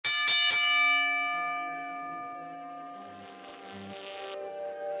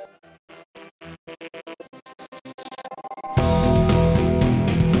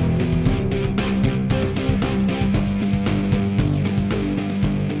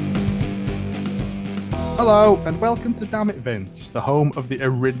Hello, and welcome to Damn It Vince, the home of the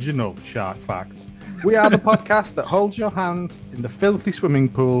original Shark Facts. We are the podcast that holds your hand in the filthy swimming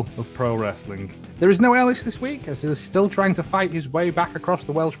pool of pro wrestling. There is no Ellis this week, as he's still trying to fight his way back across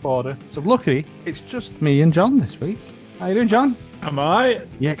the Welsh border. So luckily, it's just me and John this week. How you doing, John? Am I?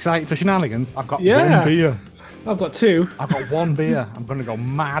 You excited for shenanigans? I've got one beer. I've got two. I've got one beer. I'm going to go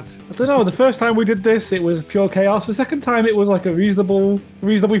mad. I don't know. The first time we did this, it was pure chaos. The second time, it was like a reasonably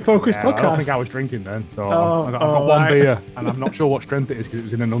focused podcast. I don't think I was drinking then, so I've got one beer, and I'm not sure what strength it is because it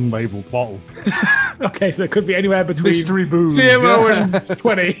was in an unlabelled bottle. Okay, so it could be anywhere between mystery booze, 0 and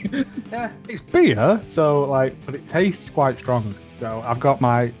 20. Yeah, it's beer, so but it tastes quite strong. So I've got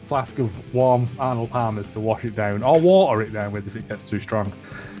my flask of warm Arnold Palmer's to wash it down, or water it down with if it gets too strong.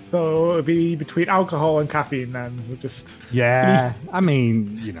 So it'll be between alcohol and caffeine then. We'll just I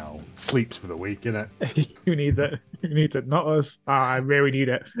mean, sleeps for the week, innit? Who needs it? Who needs it? Not us. I really need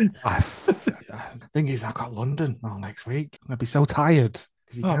it. Thing is, I've got London next week. I'll be so tired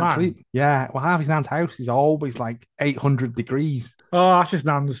because you can't sleep. Yeah, well, Harvey's Nan's house is always like 800 degrees. Oh, Ash's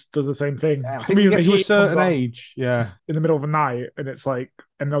Nan does the same thing. Yeah, I think you get to a certain age, in the middle of the night, and it's like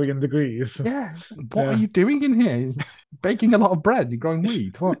 1,000,000 degrees. Yeah, what are you doing in here? Baking a lot of bread, you're growing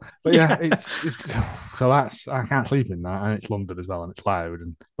weed. What? But yeah, it's so that's I can't sleep in that, and it's London as well, and it's loud,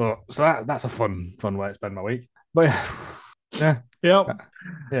 so that's a fun way to spend my week. But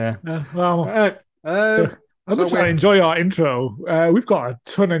I'm just trying to enjoy our intro. We've got a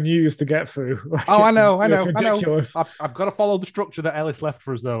ton of news to get through. I know. It's ridiculous. I've got to follow the structure that Ellis left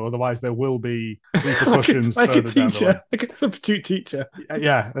for us, though. Otherwise, there will be repercussions. like a teacher, like a substitute teacher.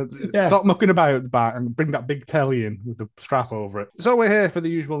 Yeah. Stop mucking about at the back and bring that big telly in with the strap over it. So we're here for the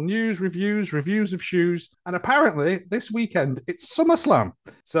usual news, reviews of shoes, and apparently this weekend it's SummerSlam.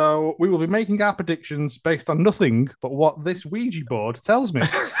 So we will be making our predictions based on nothing but what this Ouija board tells me.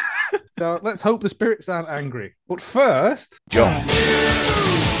 So let's hope the spirits aren't angry. But first, John.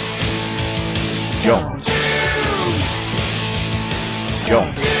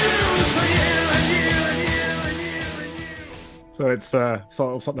 So it's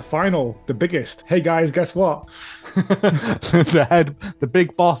sort of the final, the biggest. Hey guys, guess what? the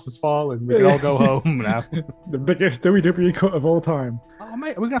big boss has fallen. We can all go home now. The biggest WWE cut of all time. Oh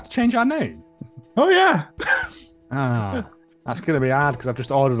mate, we're gonna have to change our name. Oh yeah. That's going to be hard because I've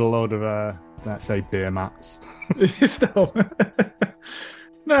just ordered a load of, let's say, beer mats. Still.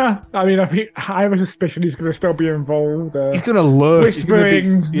 Nah, I think I have a suspicion he's going to still be involved. He's going to lurk.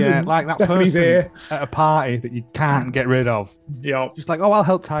 Whispering. Like that Stephanie's person ear. At a party that you can't get rid of. Yeah. Just like, I'll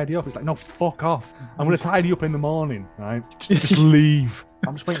help tidy up. It's like, no, fuck off. I'm going to tidy up in the morning, right? Just leave.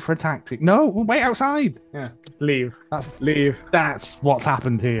 I'm just waiting for a taxi. No, we'll wait outside. Yeah. Leave. Leave. That's what's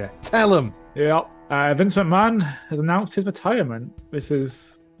happened here. Tell him. Yep. Vince McMahon has announced his retirement. This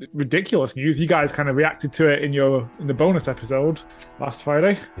is ridiculous news. You guys kind of reacted to it in the bonus episode last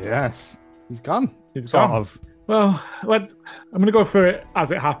Friday. Yes. He's gone. He's sort gone. of. Well, I'm going to go through it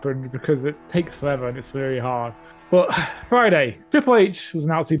as it happened because it takes forever and it's very hard. But Friday, Triple H was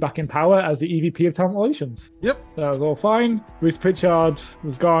announced to be back in power as the EVP of Talent Relations. Yep. That was all fine. Bruce Pritchard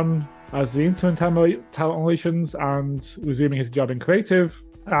was gone as the interim Talent Relations and resuming his job in creative.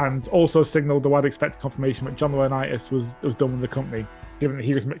 And also signalled the widely expected confirmation that John Laurinaitis was done with the company, given that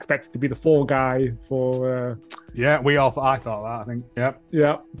he was expected to be the fall guy for... I thought that, I think. Yep.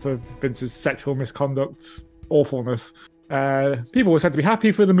 Yeah, for Vince's sexual misconduct, awfulness. People were said to be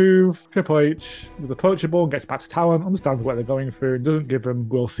happy for the move. Triple H was approachable and gets back to talent, understands what they're going through, and doesn't give them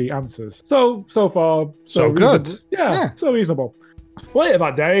we'll see answers. So far, so good. Yeah, so reasonable. Later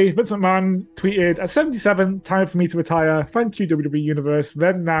that day, Vince McMahon tweeted, at 77, time for me to retire. Thank you, WWE Universe.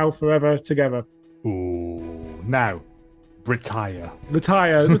 Then, now, forever, together. Ooh, now, retire.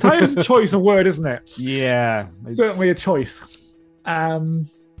 Retire. Retire is a choice of word, isn't it? Yeah. Certainly a choice. What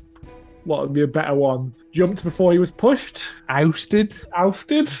would be a better one? Jumped before he was pushed? Ousted?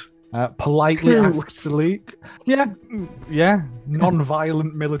 Coup. Politely asked to leak. Yeah.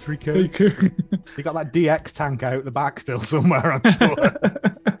 Non-violent military coup. You got that DX tank out the back still somewhere, I'm sure.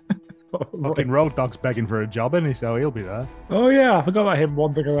 Fucking Road Dogg's begging for a job, isn't he? So he'll be there. Oh yeah, I forgot about him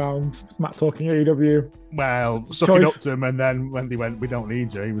wandering around, smack talking AEW. Well, sucking up to him, and then when they went, we don't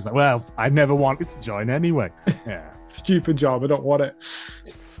need you, he was like, well, I never wanted to join anyway. Yeah. Stupid job, I don't want it.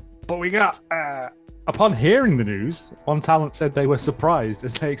 But we got... Upon hearing the news, one talent said they were surprised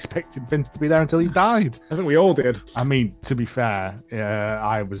as they expected Vince to be there until he died. I think we all did. I mean, to be fair,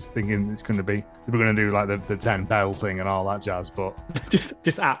 I was thinking it's going to be, we're going to do like the 10 bell thing and all that jazz, but...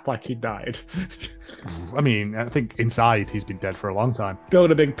 just act like he died. I mean, I think inside he's been dead for a long time. Build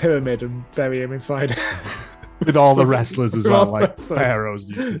a big pyramid and bury him inside. With all the wrestlers as well, like Wrestlers. Pharaohs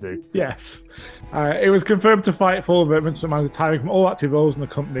used to do. Yes. It was confirmed to Fightful that Vince McMahon is retiring from all active roles in the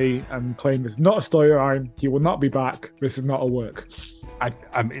company and claimed it's not a storyline. He will not be back. This is not a work.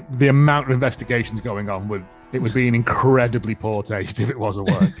 I mean, the amount of investigations going on it would be an incredibly poor taste if it was a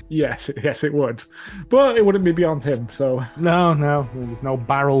work. Yes, it would. But it wouldn't be beyond him, so No, there's no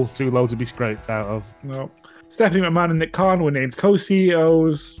barrel too low to be scraped out of. no. Stephanie McMahon and Nick Khan were named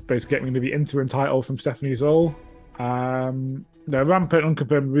co-CEOs, basically getting rid of the interim title from Stephanie's role. There are rampant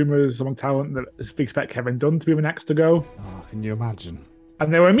unconfirmed rumours among talent that we expect Kevin Dunn to be the next to go. Oh, can you imagine?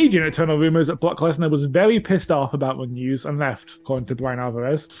 And there were immediate internal rumours that Brock Lesnar was very pissed off about the news and left, according to Brian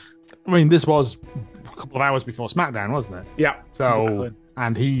Alvarez. I mean, this was a couple of hours before SmackDown, wasn't it? Yeah. So, exactly.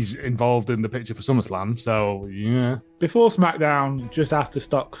 And he's involved in the picture for SummerSlam, so yeah. Before SmackDown, just after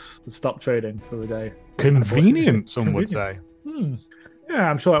stocks stopped trading for the day. Convenient, some would say. Yeah,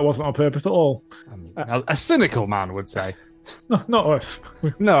 I'm sure that wasn't on purpose at all. I mean, a cynical man would say. No, not us.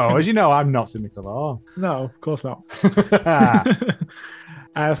 No, as you know, I'm not cynical at all. No, of course not.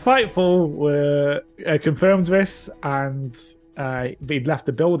 Fightful confirmed this, and they'd left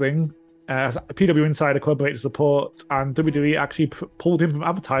the building. PW Insider corroborated support, and WWE actually pulled him from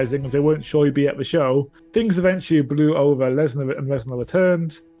advertising as they weren't sure he'd be at the show. Things eventually blew over. Lesnar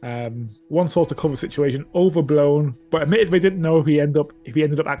returned. One source to cover the situation overblown, but admitted they didn't know if he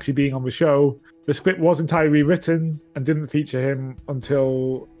ended up actually being on the show. The script was entirely rewritten and didn't feature him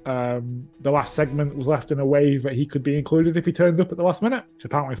until the last segment was left in a way that he could be included if he turned up at the last minute, which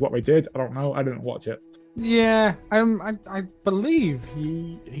apparently is what they did. I don't know. I didn't watch it. Yeah, I believe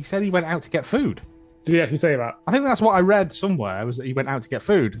he said he went out to get food. Did he actually say that? I think that's what I read somewhere, was that he went out to get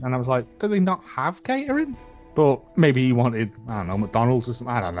food. And I was like, do they not have catering? But maybe he wanted, I don't know, McDonald's or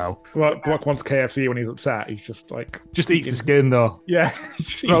something. I don't know. Brock wants KFC when he's upset. He's just like... Just eats the skin, though. Yeah.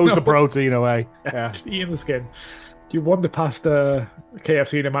 Throws the protein away. Yeah. Just eating the skin. You wander past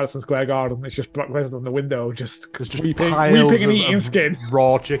KFC in Madison Square Garden. It's just Brock Lesnar on the window, just weeping and eating skin.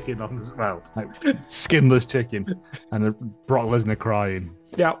 Raw chicken on as well, like skinless chicken, and Brock Lesnar crying.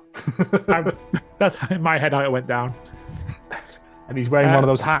 Yeah, that's in my head how it went down. And he's wearing one of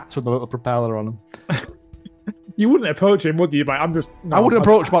those hats with a little propeller on him. You wouldn't approach him, would you? Like, I wouldn't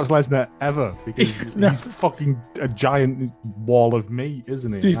approach Brock Lesnar ever, because he's fucking a giant wall of meat,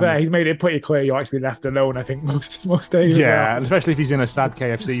 isn't he? To be fair, he's made it pretty clear you're actually left alone, I think, most days. Yeah, and especially if he's in a sad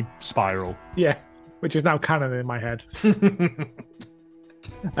KFC spiral. Yeah, which is now canon in my head.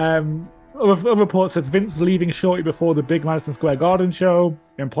 Other reports said Vince leaving shortly before the big Madison Square Garden show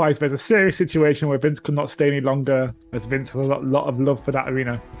implies there's a serious situation where Vince could not stay any longer, as Vince has a lot of love for that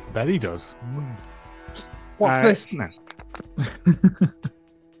arena. I bet he does. What's this now?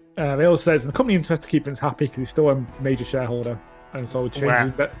 They also says the company interested to keep Vince happy because he's still a major shareholder, and so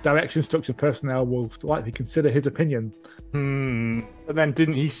changing direction, structure, personnel will likely consider his opinion. But then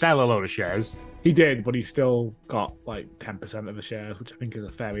didn't he sell a load of shares? He did, but he's still got like 10% of the shares, which I think is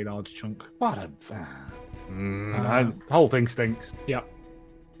a fairly large chunk. What a... the whole thing stinks. Yeah.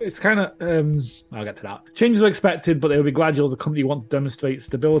 It's kind of, I'll get to that. Changes were expected, but they will be gradual as the company wants to demonstrate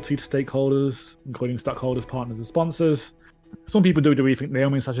stability to stakeholders, including stockholders, partners, and sponsors. Some people do think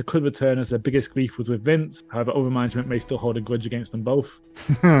Naomi and Sasha could return, as their biggest grief was with Vince. However, other management may still hold a grudge against them both.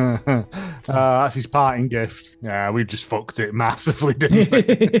 That's his parting gift. Yeah, we just fucked it massively, didn't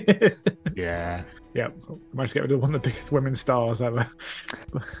we? Yeah. Yeah, managed to get rid of one of the biggest women's stars ever.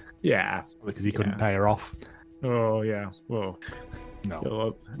 Yeah. Because he couldn't pay her off. Oh, yeah. Whoa.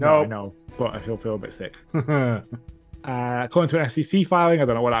 No, I know, but I feel a bit sick. According to an SEC filing, I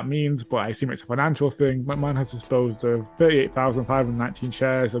don't know what that means, but I assume it's a financial thing. McMahon has disposed of 38,519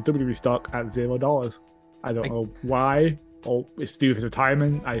 shares of WWE stock at $0. I don't know why. Or it's to do with his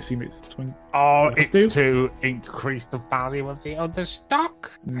retirement. I assume it's to increase the value of the other stock.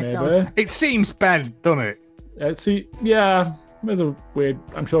 Maybe. It seems bent, doesn't it? Yeah.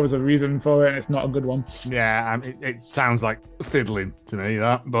 I'm sure there's a reason for it, and it's not a good one. Yeah, it sounds like fiddling to me,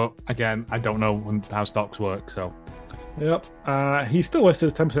 that. But again, I don't know how stocks work, so. Yep. He's still listed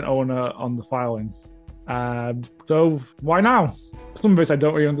as 10% owner on the filing. So why now? Some of it I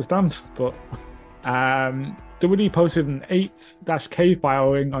don't really understand, but WWE posted an 8-K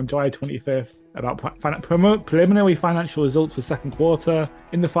filing on July 25th about preliminary financial results for second quarter.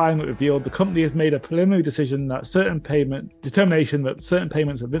 In the filing, it revealed the company has made a preliminary decision that certain payments that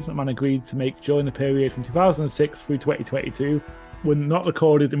Vince McMahon agreed to make during the period from 2006 through 2022 were not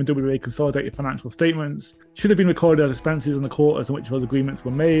recorded in the WWE consolidated financial statements, should have been recorded as expenses in the quarters in which those agreements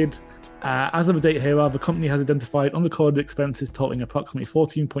were made. As of the date hereof, the company has identified unrecorded expenses totaling approximately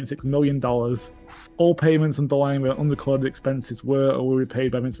 $14.6 million. All payments underlying the unrecorded expenses were or will be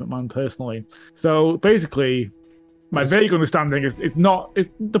paid by Vince McMahon personally. So basically, my vague understanding is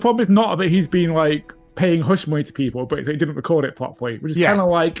the problem is not that he's been like paying hush money to people, but he didn't record it properly, which is kind of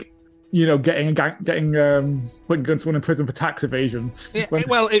like, you know, putting someone in prison for tax evasion.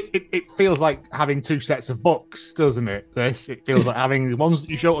 It feels like having two sets of books, doesn't it? It feels like having ones that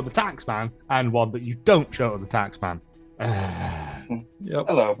you show to the tax man and one that you don't show to the tax man. Yep.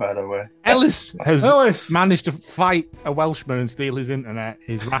 Hello, by the way. Ellis has managed to fight a Welshman and steal his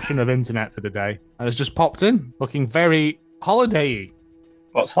ration of internet for the day, and has just popped in, looking very holiday-y.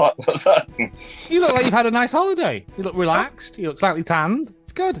 What's that? You look like you've had a nice holiday. You look relaxed. You look slightly tanned.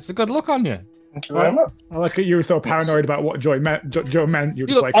 It's good. It's a good look on you. Thank you very much. I like it. You were so paranoid about what Joe meant. You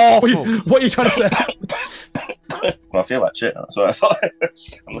look like, awful. What are you trying to say? Well, I feel like shit. That's what I thought.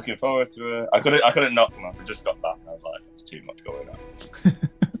 I'm looking forward to it. I couldn't knock them off. I just got back. I was like, there's too much going on.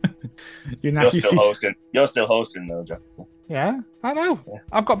 You're still hosting though, Jeff. Yeah, I know. Yeah.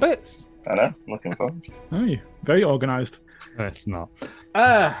 I've got bits. I know. I'm looking forward to it. Oh, you're very organised. It's not.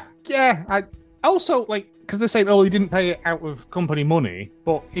 Yeah. I also because they're saying, he didn't pay it out of company money.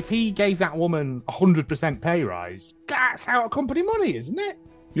 But if he gave that woman 100% pay rise, that's out of company money, isn't it?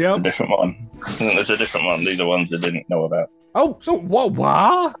 Yeah. A different one. It's a different one. These are ones I didn't know about. Oh, so what?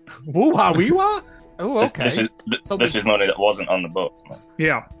 Woo-ha-wee-wah? Oh, okay. This is money that wasn't on the book.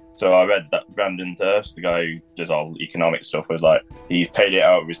 Yeah. So I read that Brandon Thirst, the guy who does all economic stuff, was like, he's paid it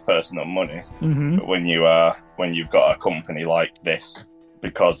out of his personal money. Mm-hmm. But when you've got a company like this,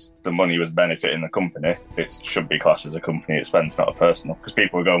 because the money was benefiting the company, it should be classed as a company expense, not a personal. Because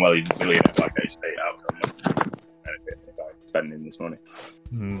people were going, well, he's a billionaire, like I paid it out of money, benefiting the guy spending this money.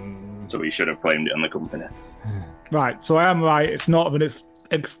 So he should have claimed it on the company. Right. So I am right. It's not that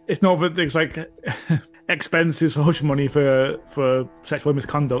it's like expenses for hush money for sexual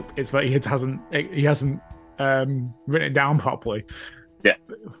misconduct. It's that he hasn't written it down properly. Yeah.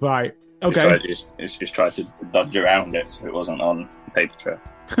 Right. Okay. He's tried to dodge around it so it wasn't on paper trail.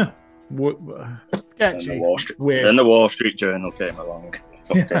 Sketchy. Then the Wall Street Journal came along.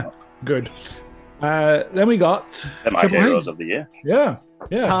 Good. Then we got my heroes of the year. Yeah.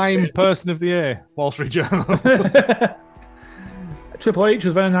 Time Person of the Year, Wall Street Journal. Triple H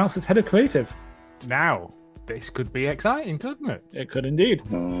was then announced as head of creative. Now, this could be exciting, couldn't it? It could indeed.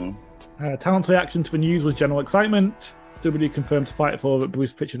 Talent's reaction to the news was general excitement. WWE confirmed to Fight for that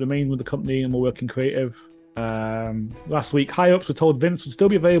Bruce Pritchard remained with the company and will work in creative. Last week, high-ups were told Vince would still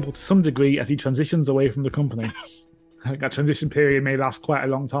be available to some degree as he transitions away from the company. I think that transition period may last quite a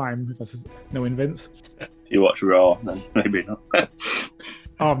long time, if that's knowing Vince. If you watch Raw, then maybe not.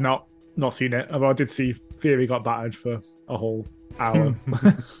 I've not seen it, although I did see Theory got battered for a whole hour,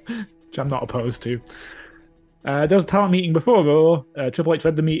 which I'm not opposed to. There was a talent meeting before Raw. Triple H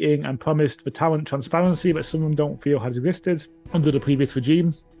led the meeting and promised the talent transparency that some of them don't feel has existed under the previous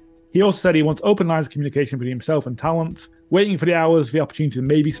regime. He also said he wants open lines of communication between himself and talent. Waiting for the hours, the opportunity to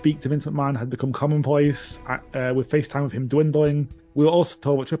maybe speak to Vince McMahon had become commonplace, with FaceTime with him dwindling. We were also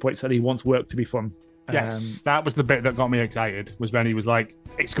told that Triple H said he wants work to be fun. Yes, that was the bit that got me excited, was when he was like,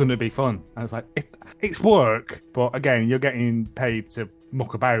 it's going to be fun. I was like, it's work, but again, you're getting paid to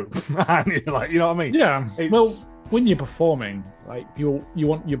muck about. And you're like, you know what I mean? Yeah. Well, when you're performing, like you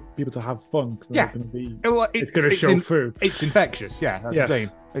want your people to have fun. Yeah. It's going to show through. It's infectious. Yeah, that's what I'm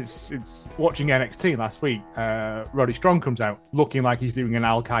saying. It's watching NXT last week. Roddy Strong comes out looking like he's doing an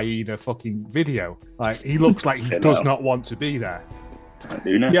Al Qaeda fucking video. Like he looks like he does not want to be there.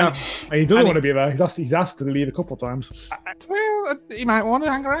 Yeah, he doesn't want to be there. He's asked to leave a couple of times. Well, he might want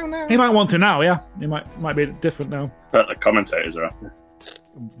to hang around now. He might want to now. Yeah, he might be different now. But the commentators are happy.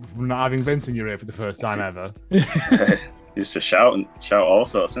 Not having Vince in your ear for the first time ever. He used to shout all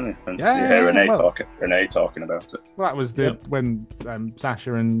sorts, didn't he? And you hear Renee talking about it. Well, that was when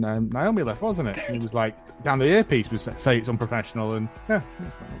Sasha and Naomi left, wasn't it? He was like, down the earpiece was say it's unprofessional, and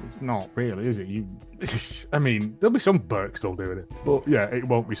it's not really, is it? I mean, there'll be some Burke still doing it, but yeah, it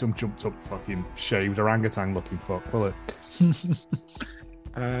won't be some jumped up fucking shaved orangutan looking fuck, will it?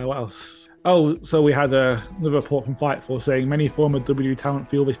 What else? Oh, so we had another report from Fightful saying many former WWE talent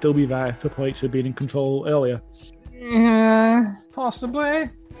feel they still be there. Triple H had been in control earlier. Yeah, possibly.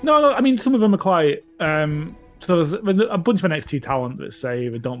 No, I mean, some of them are quite... so there's a bunch of NXT talent that say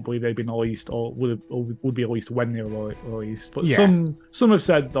they don't believe they've been released or would be released when they were released. But some have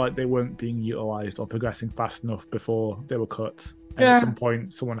said like they weren't being utilised or progressing fast enough before they were cut. And at some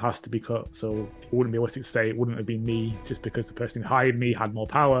point, someone has to be cut. So it wouldn't be realistic to say it wouldn't have been me just because the person who hired me had more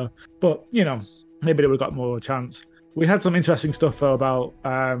power. But, maybe they would have got more of a chance. We had some interesting stuff, though, about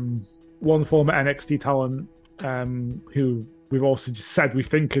one former NXT talent who we've also just said we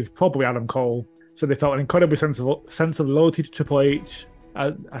think is probably Adam Cole. So they felt an incredible sense of loyalty to Triple H.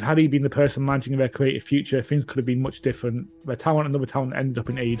 And had he been the person managing their creative future, things could have been much different. Their talent and other talent ended up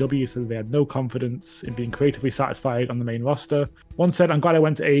in AEW, so they had no confidence in being creatively satisfied on the main roster. One said, "I'm glad I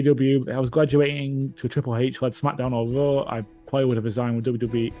went to AEW. I was graduating to a Triple H-led SmackDown or Raw. I probably would have re-signed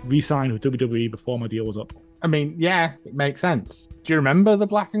with WWE before my deal was up." I mean, yeah, it makes sense. Do you remember the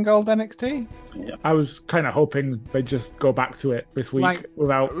black and gold NXT? Yeah. I was kind of hoping they'd just go back to it this week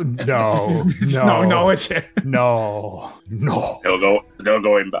without no knowledge. No. They're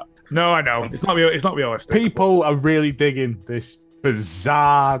going back. No, I know it's not realistic. People are really digging this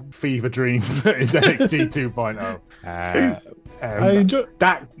bizarre fever dream that is NXT 2.0. I enjoy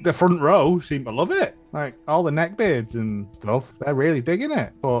that. The front row seem to love it. Like all the neckbeards and stuff, they're really digging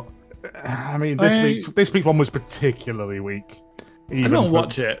it. But I mean, this week's one was particularly weak. I don't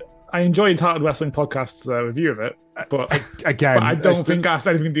watch it. I enjoy Entitled Wrestling Podcast's review of it, but I don't think that has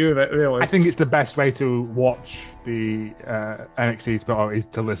anything to do with it, really. I think it's the best way to watch the NXT spot is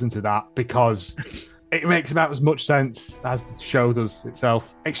to listen to that, because it makes about as much sense as the show does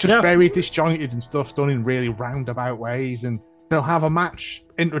itself. It's just very disjointed and stuff's done in really roundabout ways, and they'll have a match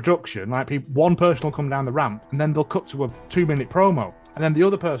introduction, like one person will come down the ramp, and then they'll cut to a 2-minute promo. And then the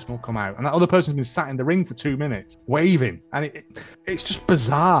other person will come out, and that other person's been sat in the ring for 2 minutes, waving. And it's just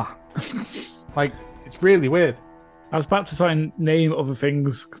bizarre. Like, it's really weird. I was about to try and name other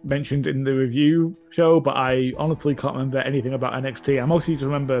things mentioned in the review show, but I honestly can't remember anything about NXT. I mostly just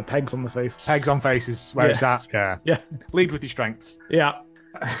remember pegs on the face. Pegs on face is where it's at. Yeah. Lead with your strengths. Yeah.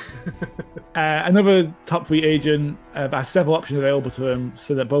 Another top free agent has several options available to him,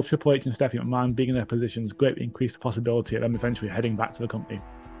 so that both Triple H and Stephanie McMahon being in their positions greatly increase the possibility of them eventually heading back to the company.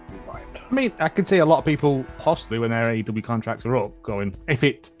 I mean, I can see a lot of people possibly when their AEW contracts are up going, if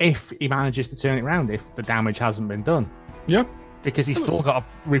he manages to turn it around, if the damage hasn't been done. Yeah. Because he's still got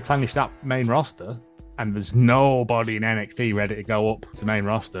to replenish that main roster, and there's nobody in NXT ready to go up to main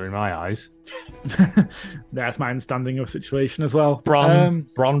roster in my eyes. That's my understanding of the situation as well.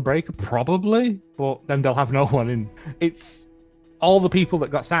 Braun Breaker, probably, but then they'll have no one in. It's all the people that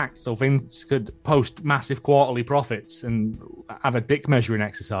got sacked, so Vince could post massive quarterly profits and have a dick measuring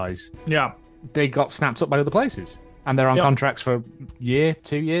exercise. Yeah. They got snapped up by other places, and they're on contracts for a year,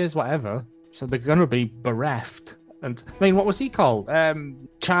 2 years, whatever. So they're going to be bereft. And I mean, what was he called?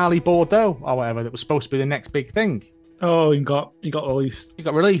 Charlie Bordeaux or whatever, that was supposed to be the next big thing. Oh, he got released. He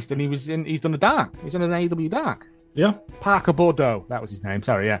got released, and he's done a dark. He's done an AEW dark. Yeah. Parker Bordeaux, that was his name.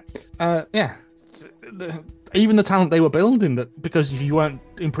 Sorry, yeah. Even the talent they were building, that because if you weren't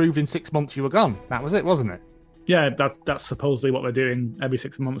improved in 6 months, you were gone. That was it, wasn't it? Yeah, that's supposedly what they're doing every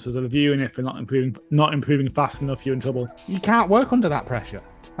 6 months as a review, and if they're not improving fast enough, you're in trouble. You can't work under that pressure.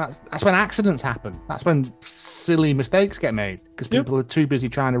 That's when accidents happen. That's when silly mistakes get made, because people are too busy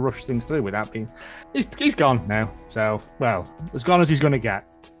trying to rush things through without being. He's gone now, so as gone as he's going to get.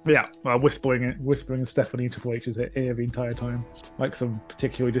 Yeah, well, whispering Stephanie Triple H's ear the entire time, like some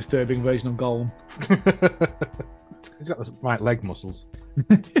particularly disturbing version of Gollum. He's got the right leg muscles.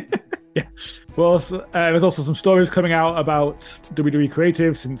 Yeah. Well, there's also some stories coming out about WWE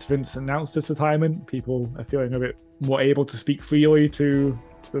Creative since Vince announced his retirement. People are feeling a bit more able to speak freely to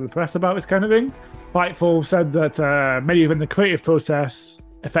the press about this kind of thing. Fightful said that many in the creative process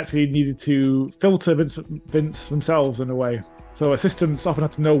effectively needed to filter Vince themselves in a way. So assistants often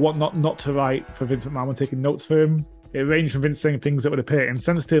have to know what not to write for Vince McMahon when taking notes for him. It ranged from Vince saying things that would appear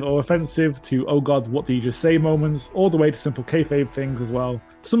insensitive or offensive to, oh God, what did you just say moments, all the way to simple kayfabe things as well.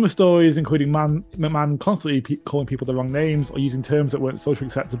 Some of the stories, including McMahon constantly calling people the wrong names or using terms that weren't socially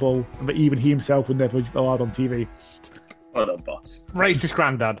acceptable, and that even he himself would never allowed on TV. What a boss. Racist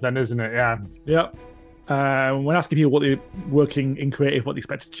granddad, then, isn't it? Yeah. Yep. When asking people what they're working in creative, what they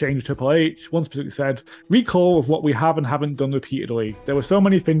expect to change Triple H, one specifically said, recall of what we have and haven't done repeatedly. There were so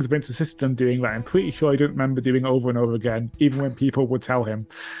many things Vince insisted on doing that I'm pretty sure I don't remember doing over and over again, even when people would tell him.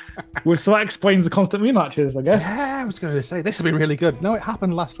 Which that explains the constant rematches, I guess. Yeah, I was going to say, this will be really good. No, it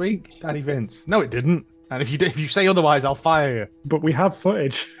happened last week, Daddy Vince. No, it didn't. And if you say otherwise, I'll fire you. But we have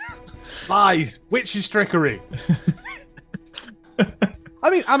footage. Lies. Witch's trickery. I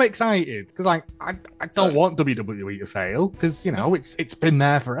mean, I'm excited because I don't want WWE to fail because it's been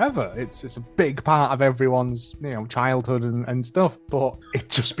there forever. It's a big part of everyone's childhood and stuff, but it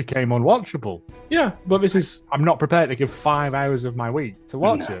just became unwatchable. Yeah, but this is I'm not prepared to give 5 hours of my week to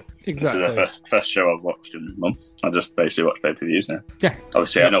watch it. exactly. This is the first show I've watched in months. I just basically watch pay-per-views now. Yeah,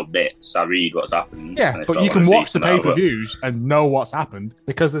 Obviously, I know bits. I read what's happened. yeah, but you can watch the pay-per-views and know what's happened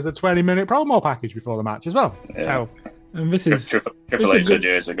because there's a 20-minute promo package before the match as well. Yeah. So, And this is Triple H said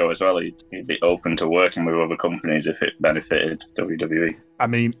years ago as well, he'd be open to working with other companies if it benefited WWE. I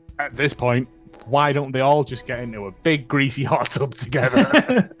mean, at this point, why don't they all just get into a big greasy hot tub together?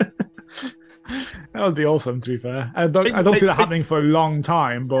 that would be awesome. To be fair, I don't see that happening for a long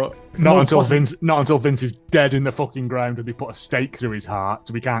time, but not until Vince is dead in the fucking ground and they put a stake through his heart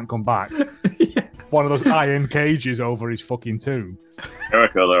so he can't come back. Yeah. One of those iron cages over his fucking tomb.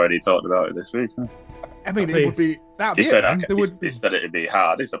 Jericho's already talked about it this week. Huh? I mean, it would be that. He said it'd be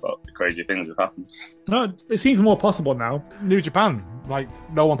hard. It's about the crazy things that happened. No, it seems more possible now. New Japan, like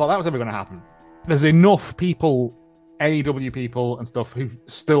no one thought that was ever going to happen. There's enough people, AEW people and stuff, who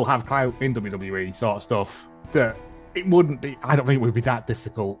still have clout in WWE sort of stuff that it wouldn't be. I don't think it would be that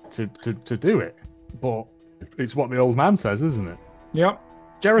difficult to do it. But it's what the old man says, isn't it? Yep.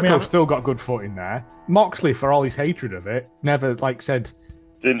 Jericho's still got good foot in there. Moxley, for all his hatred of it, never said.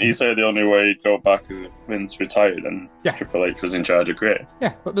 Didn't he say the only way he'd go back is if Vince retired and Triple H was in charge of creative?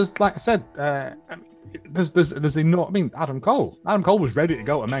 Yeah, but there's, like I said, there's enough. I mean, Adam Cole was ready to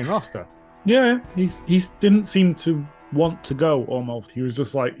go to main roster. Yeah, he didn't seem to want to go. Almost, he was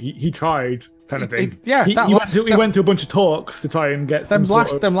just like he tried kind of thing. He went to a bunch of talks to try and get them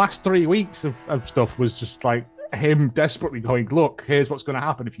last 3 weeks of stuff was just like him desperately going, look, here's what's going to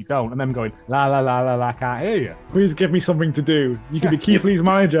happen if you don't, and them going, la la la la la, can't hear you. Please give me something to do. You can be Keith Lee's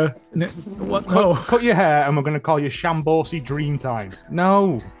manager. What? No. Cut your hair, and we're going to call you Shambosi Dreamtime.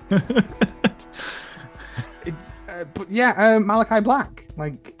 No. But yeah, Malachi Black,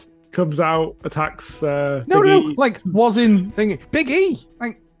 like, comes out, attacks. Was in thingy. Big E.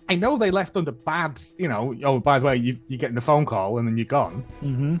 Like, I know they left under bad, oh, by the way, you're getting the phone call and then you're gone.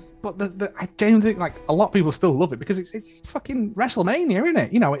 Mm-hmm. But I genuinely think, like, a lot of people still love it because it's fucking WrestleMania, isn't it?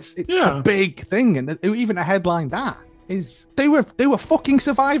 It's the big thing. And even to headline that is do a fucking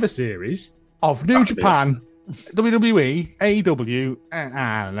Survivor Series of New Japan, WWE, AEW,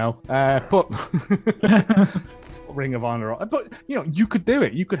 I don't know, but Ring of Honor. But, you could do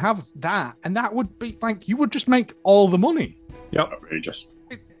it. You could have that. And that would be, like, you would just make all the money. Yep. Outrageous.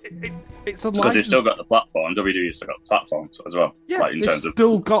 It's a because they've still got the platform. WWE's still got the platforms as well. Yeah, like in terms of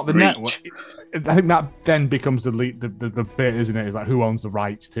still got the reach. network. I think that then becomes the bit, isn't it? It's like who owns the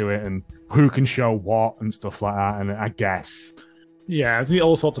rights to it and who can show what and stuff like that. And I guess, yeah, there's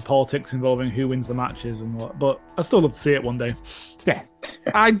all sorts of politics involving who wins the matches and what. But I still love to see it one day. Yeah,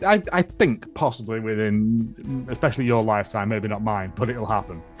 I think possibly within, especially your lifetime, maybe not mine, but it'll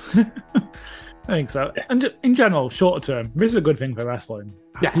happen. I think so. And in general, shorter term, this is a good thing for wrestling.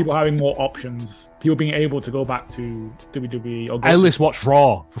 Yeah. People having more options, people being able to go back to WWE. Or I at least watch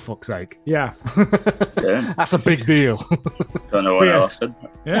Raw, for fuck's sake. Yeah. That's a big deal. Don't know what else said.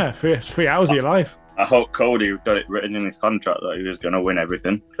 Yeah, 3 hours of your life. I hope Cody got it written in his contract that he was going to win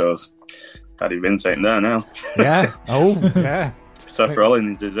everything because Daddy Vince ain't there now. Yeah. Oh, yeah. Seth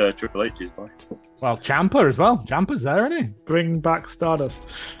Rollins is Triple H's boy. Well, Ciampa as well. Ciampa's there, isn't he? Bring back Stardust.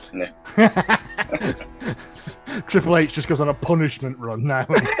 Yeah. Triple H just goes on a punishment run now.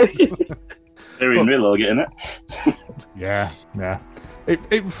 Doing Milo getting it. Yeah.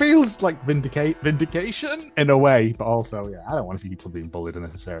 It feels like vindication in a way, but also, yeah, I don't want to see people being bullied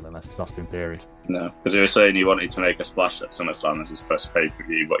necessarily unless it's Austin Theory. No, because he was saying he wanted to make a splash at SummerSlam as his first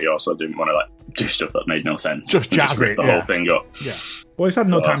pay-per-view, but he also didn't want to do stuff that made no sense. Just jazz rip the whole thing up. Yeah. Well, he's had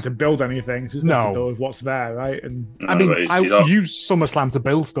no time to build anything. He's got to go with what's there, right? And I mean, I use SummerSlam to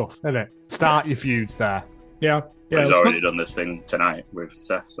build stuff, isn't it? Start your feuds there. Yeah. He's already done this thing tonight with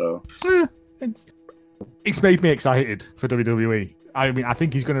Seth, so it's made me excited for WWE. I mean, I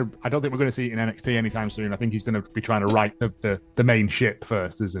think I don't think we're going to see it in NXT anytime soon. I think he's going to be trying to right the main ship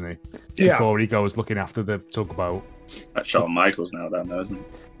first, isn't he? Yeah. Before he goes looking after the tugboat. That's Shawn Michaels now down there, isn't it?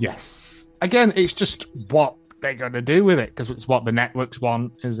 Yes. Again, it's just what they're going to do with it because it's what the networks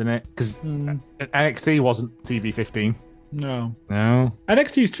want, isn't it? Because NXT wasn't TV 15. No.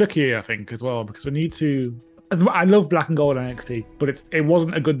 NXT is tricky, I think, as well, because I love Black and Gold NXT, but it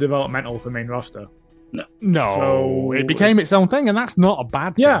wasn't a good developmental for main roster. No, so it became its own thing, and that's not a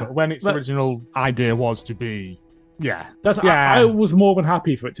bad thing. Yeah, but when its original idea was to be, I was more than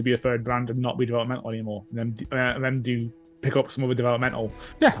happy for it to be a third brand and not be developmental anymore, and then do pick up some other developmental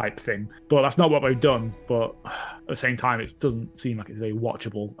type thing. But that's not what they've done. But at the same time, it doesn't seem like it's very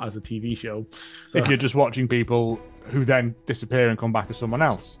watchable as a TV show. So, if you're just watching people who then disappear and come back as someone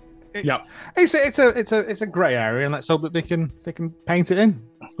else. Yeah, it's a grey area, and let's hope that they can paint it in.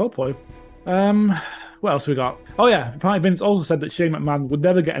 hopefully. What else we got? Oh yeah, apparently Vince also said that Shane McMahon would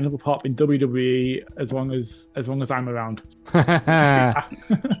never get another pop in WWE as long as I'm around.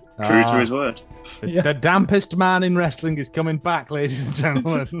 True to his word. The dampest man in wrestling is coming back, ladies and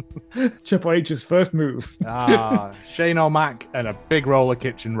gentlemen. Triple H's first move. Shane O'Mac and a big roller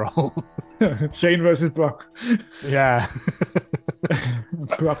kitchen roll. Shane versus Brock. Yeah.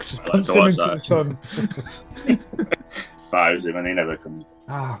 Brock just I'd like punts to him watch into that. the sun. Fires him and he never comes.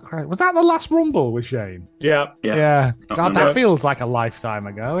 Oh, great. Was that the last Rumble with Shane? Yeah. Yeah. God, that feels like a lifetime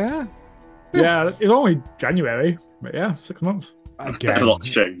ago, yeah? Yeah, it's only January, but yeah, 6 months. Again, A lot's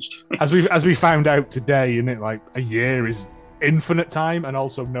changed. as we found out today, isn't it? Like, a year is infinite time and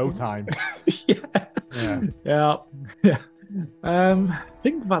also no time. Yeah. I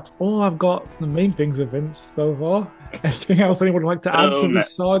think that's all I've got. The main things of Vince so far. Anything else anyone would like to add to this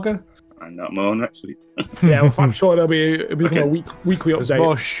next. saga? And not more next week. Yeah, well, I'm sure it'll be a weekly As update.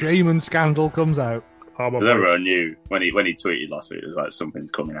 more Shaman scandal comes out. Because everyone knew when he tweeted last week, it was like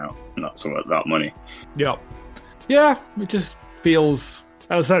something's coming out, and that's about money. Yeah, it just feels.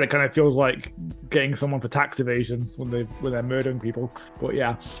 As I said, it kind of feels like getting someone for tax evasion when they're murdering people. But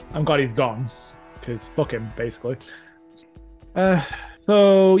yeah, I'm glad he's gone because fuck him, basically.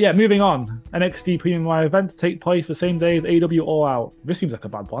 So yeah, moving on. NXT Premium Live event to take place the same day as AEW All Out. This seems like a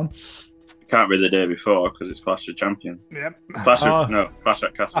bad plan. Can't be the day before because it's Clash of Champions. Yep. Clash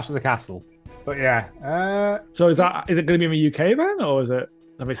at Castle. After the castle. But yeah. So is it going to be in the UK then, or is it?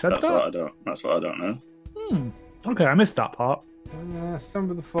 Have they said That's that? what I don't know. Okay, I missed that part.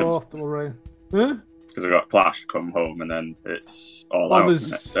 December the 4th already. Huh? Because I got Clash, come home, and then it's all out the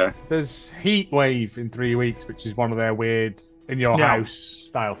next day. There's Heat Wave in 3 weeks, which is one of their weird in your house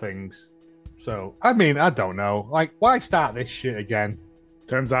style things. So, I mean, I don't know. Like, why start this shit again?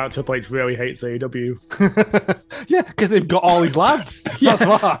 Turns out Triple H really hates AEW. Yeah, because they've got all these lads. That's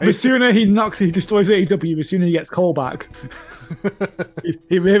why. The sooner he destroys AEW, the sooner he gets Cole back.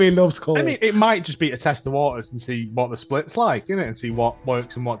 he really loves Cole. I mean, it might just be to test the waters and see what the split's like, innit? And see what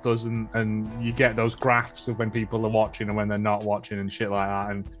works and what doesn't. And you get those graphs of when people are watching and when they're not watching and shit like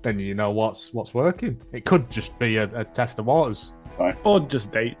that. And then you know what's working. It could just be a test the waters. Or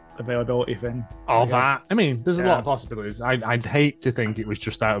just date availability thing. All that. I mean, there's a lot of possibilities. I'd hate to think it was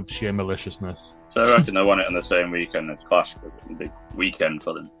just out of sheer maliciousness. So I reckon they want it on the same weekend as Clash because it's a big weekend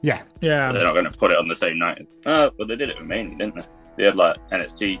for them. Yeah. Yeah. They're not going to put it on the same night. But they did it with Mania, didn't they? They had like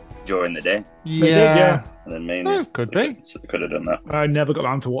NXT during the day. Yeah. And then Mania. Could be. So they could have done that. I never got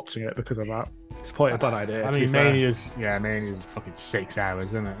around to watching it because of that. It's probably a bad idea. I mean, Mania's fucking 6 hours,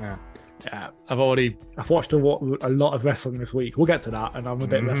 isn't it? Yeah. Yeah, I've watched a lot of wrestling this week. We'll get to that, and I'm a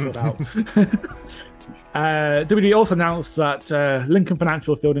bit wrestled out. WWE also announced that Lincoln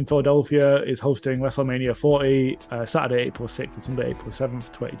Financial Field in Philadelphia is hosting WrestleMania 40 Saturday, April 6th and Sunday, April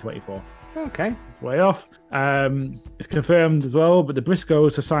 7th, 2024. Okay. It's way off. It's confirmed as well, but the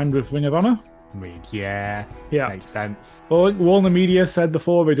Briscoes are signed with Ring of Honor. I mean, yeah. Makes sense. Well, Warner Media said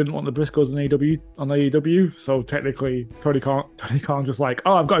before they didn't want the Briscoes on AEW, so technically Tony Khan just like,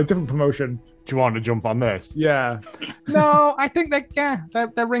 oh, I've got a different promotion. Do you want to jump on this? Yeah. No, I think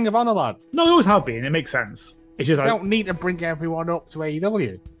they're Ring of Honor lads. No, they always have been. It makes sense. It's just I don't need to bring everyone up to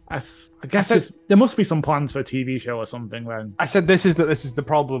AEW. I guess there must be some plans for a TV show or something then. I said this is the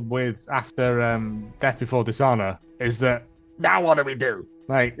problem with after Death Before Dishonor is that now what do we do?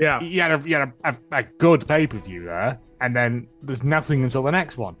 Like, you had a good pay-per-view there, and then there's nothing until the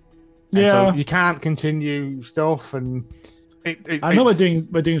next one. And so you can't continue stuff, and I know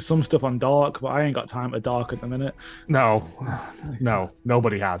we're doing some stuff on Dark, but I ain't got time for Dark at the minute. No,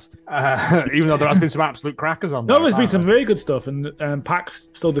 nobody has. Even though there has been some absolute crackers on there. No, there's been some really good stuff, and Pac's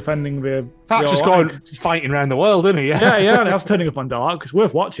still defending the. Pac's just going fighting around the world, isn't he? Yeah, that's turning up on Dark. It's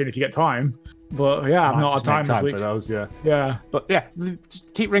worth watching if you get time. But yeah, I've not had time this week for those. Yeah. But yeah,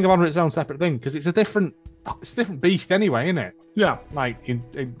 just keep Ring of Honor its own separate thing because it's a different beast anyway, isn't it? Yeah. Like in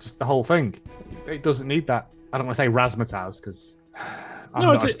just the whole thing, it doesn't need that. I don't want to say razzmatazz because I'm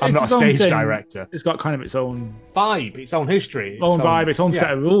not a stage director. It's got kind of its own vibe, its own history, its own vibe, its own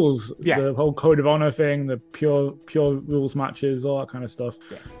set of rules. Yeah. The whole Code of Honor thing, the pure rules matches, all that kind of stuff.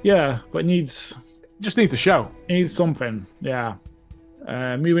 Yeah, but it just needs a show. It needs something. Yeah.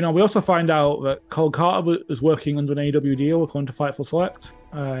 Moving on, we also find out that Cole Carter was working under an AEW deal according to Fightful Select.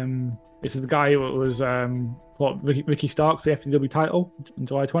 This is the guy who was Ricky Starks, the FTW title, on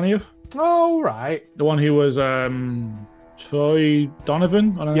July 20th. Oh, right. The one who was Troy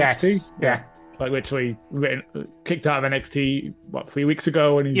Donovan on NXT. Yes. Yeah. Like literally kicked out of NXT 3 weeks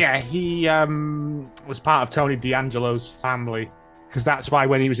ago, and he was part of Tony D'Angelo's family, because that's why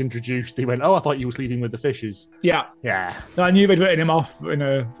when he was introduced, he went, "Oh, I thought you were sleeping with the fishes." Yeah. I knew they'd written him off in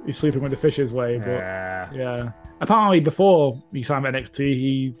a he's sleeping with the fishes way, but yeah. Apparently, before he signed with NXT,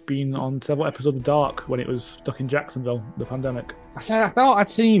 he'd been on several episodes of Dark when it was stuck in Jacksonville, the pandemic. I thought I'd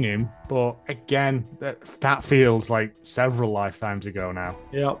seen him, but again, that feels like several lifetimes ago now.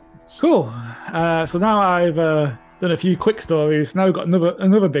 Yeah. Cool. So now I've done a few quick stories. Now we've got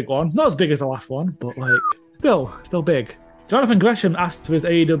another big one. Not as big as the last one, but like still big. Jonathan Gresham asked for his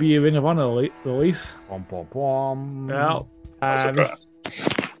AEW Ring of Honor release. Yeah.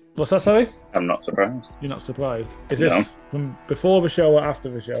 What's that, sorry? I'm not surprised. You're not surprised? Is this from before the show or after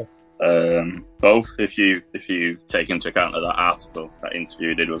the show? Both. If you take into account that article, that interview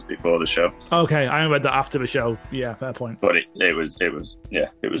you did was before the show. Okay, I read that after the show. Yeah, fair point. But it was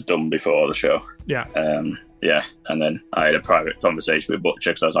done before the show. Yeah. And then I had a private conversation with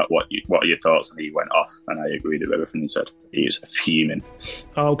Butcher because I was like, "What are your thoughts?" And he went off, and I agreed with everything he said. He was fuming.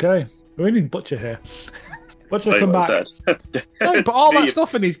 Okay, we need Butcher here. Butcher come back. No, but all that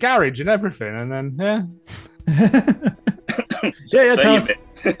stuff in his garage and everything, and then Say a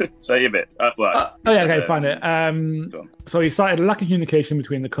bit. Find it. So he cited a lack of communication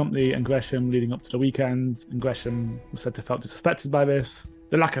between the company and Gresham leading up to the weekend, and Gresham was said to have felt disrespected by this.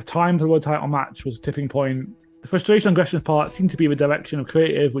 The lack of time for the world title match was a tipping point. The frustration on Gresham's part seemed to be the direction of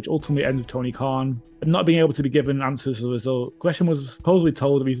creative, which ultimately ended with Tony Khan. But not being able to be given answers as a result, Gresham was supposedly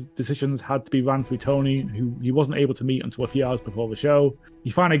told that these decisions had to be ran through Tony, who he wasn't able to meet until a few hours before the show.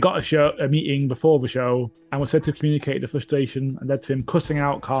 He finally got a meeting before the show and was said to communicate the frustration and led to him cussing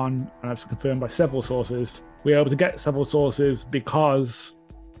out Khan, and that's confirmed by several sources. We were able to get several sources because...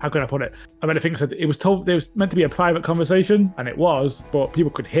 How can I put it? I mean, I think it was meant to be a private conversation, and it was, but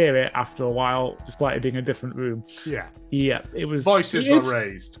people could hear it after a while, despite it being a different room. Yeah, it was. Voices were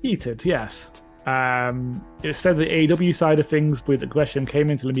raised. Heated, yes. It was said the AEW side of things with Gresham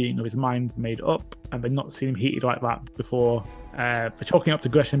came into the meeting with his mind made up, and they'd not seen him heated like that before. For chalking up to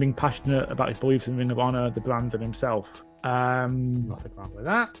Gresham being passionate about his beliefs in Ring of Honor, the brand, and himself. Nothing wrong with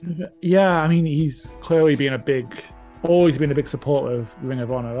that. Yeah, I mean, he's clearly always been a big supporter of Ring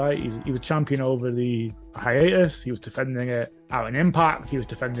of Honor, right? He was champion over the hiatus. He was defending it out in Impact. He was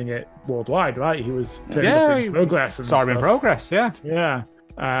defending it worldwide, right? He was turning Progress. And Sorry, in Progress, yeah. Yeah.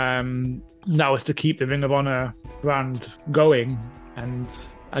 That was to keep the Ring of Honor brand going. And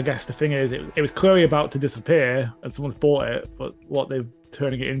I guess the thing is, it was clearly about to disappear and someone's bought it, but what they're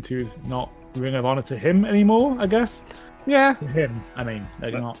turning it into is not Ring of Honor to him anymore, I guess. Yeah. To him. I mean,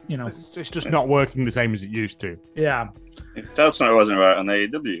 they're not, It's just not working the same as it used to. Yeah. You could tell something wasn't right on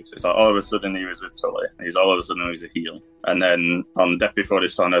AEW. So it's like all of a sudden he was with Tully. All of a sudden he was a heel. And then on Death Before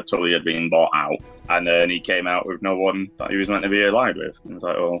Dishonor, Tully had been bought out. And then he came out with no one that he was meant to be allied with. And it was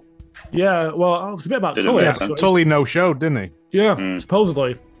like, oh. Yeah, well, it was a bit about Tully, actually. Tully no-showed, didn't he? Yeah,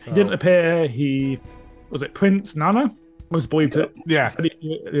 supposedly. He didn't appear. Was it Prince Nana? Was believed to. Yeah.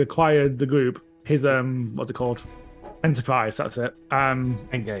 He acquired the group. His, what's it called? Enterprise, that's it.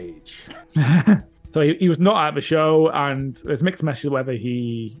 Engage. So he was not at the show, and there's mixed messages whether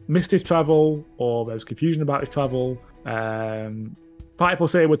he missed his travel or there was confusion about his travel. Fightful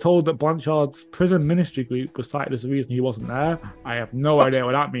say we're told that Blanchard's prison ministry group was cited as the reason he wasn't there. I have no idea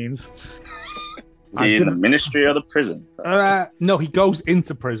what that means. Is he in the ministry or the prison? No, he goes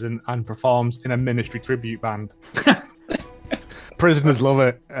into prison and performs in a ministry tribute band. Prisoners love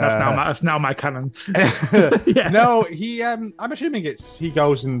it. That's now my canon. Yeah. No, he. I'm assuming he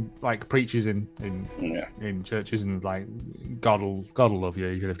goes and like preaches in churches and like God'll love you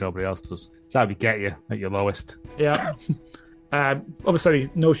even if nobody else does. It's how they get you at your lowest. Yeah. Obviously,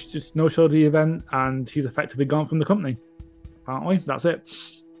 no show the event, and he's effectively gone from the company. Apparently, that's it.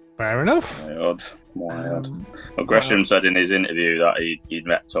 Fair enough. Wild. Well, Gresham said in his interview that he'd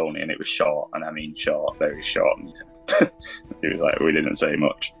met Tony and it was short, and I mean short, very short meeting. He was like, we didn't say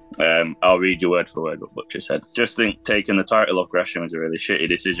much. I'll read your word for word what Butcher said. Just think taking the title off Gresham was a really shitty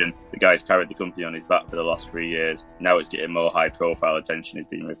decision. The guy's carried the company on his back for the last 3 years. Now it's getting more high profile attention. He's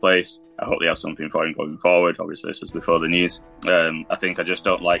being replaced. I hope they have something for him going forward. Obviously, this was before the news. I think I just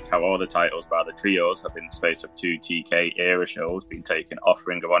don't like how all the titles by the trios have, in the space of 2 TK era shows, been taken off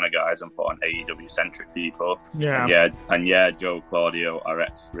Ring of Honor guys and put on AEW centric people. Yeah. And Joe, Claudio are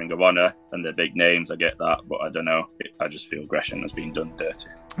ex Ring of Honor and they're big names. I get that, but I don't know. I just feel Gresham has been done dirty.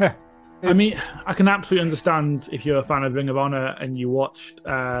 Yeah. I mean, I can absolutely understand if you're a fan of Ring of Honor and you watched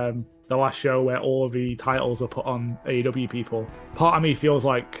the last show where all of the titles are put on AEW people. Part of me feels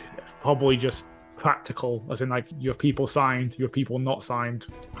like it's probably just practical, as in like you have people signed, you have people not signed.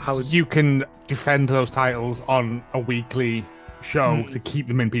 How you can defend those titles on a weekly show to keep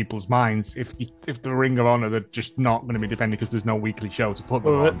them in people's minds. If the Ring of Honor, they're just not going to be defended because there's no weekly show to put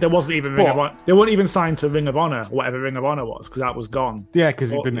them on. There wasn't even Ring of Honor. They weren't even signed to Ring of Honor, whatever Ring of Honor was, because that was gone. Yeah,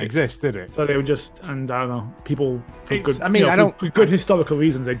 because it didn't exist, did it? So they were just, and I don't know, people for good historical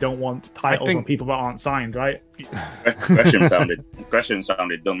reasons, they don't want titles on people that aren't signed, right? Gresham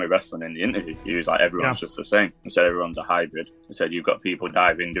sounded done with wrestling in the interview. He was like, everyone's just the same. He said everyone's a hybrid. He said you've got people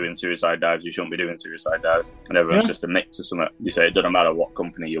diving, doing suicide dives. You shouldn't be doing suicide dives, and everyone's just a mix of something. He said it doesn't matter what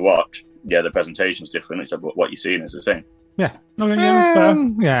company you watch. Yeah, the presentation's different. He said, but what you're seeing is the same. Yeah. I'm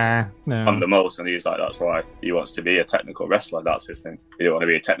the most, and he's like, that's why he wants to be a technical wrestler. That's his thing. He don't want to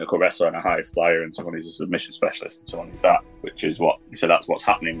be a technical wrestler and a high flyer and someone who's a submission specialist and someone who's that, which is what he said. That's what's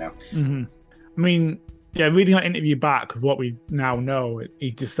happening now. Mm-hmm. I mean, yeah, reading that interview back with what we now know,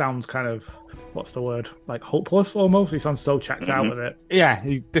 he just sounds kind of, what's the word? Like hopeless almost. He sounds so checked out with it. Yeah,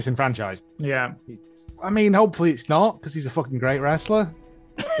 he's disenfranchised. Yeah. I mean, hopefully it's not, because he's a fucking great wrestler.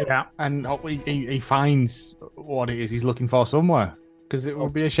 Yeah. And he finds what it is he's looking for somewhere, because it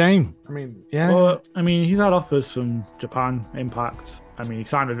would be a shame. I mean, yeah. Well, I mean, he's had offers from Japan, Impact. I mean, he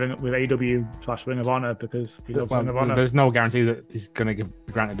signed with AEW/Ring of Honor because he loves Ring of Honor. There's no guarantee that he's going to get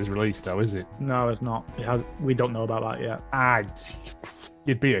granted his release, though, is it? No, it's not. We don't know about that yet.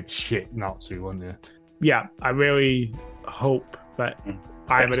 You'd be a shit not to, wouldn't you? Yeah, I really hope that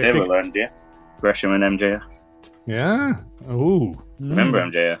Gresham and MJF. Yeah. Ooh. Remember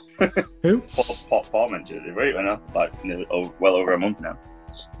MJF? Who? Paul mentioned it, right? It's like well over a month now.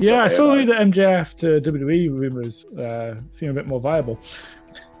 Yeah, I saw the MJF to WWE rumors seem a bit more viable.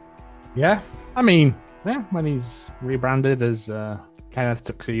 Yeah. I mean, yeah, when he's rebranded as Kenneth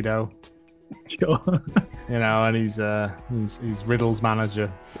Tuxedo. Sure. And he's Riddle's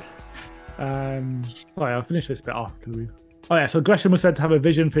manager. I'll finish this bit off. So Gresham was said to have a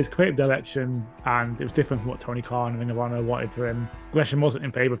vision for his creative direction, and it was different from what Tony Khan and Ring of Honor wanted for him. Gresham wasn't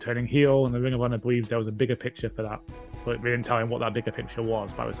in favour of turning heel, and the Ring of Honor believed there was a bigger picture for that, but they didn't tell him what that bigger picture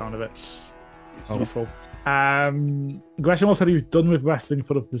was by the sound of it. Useful. Gresham also said he was done with wrestling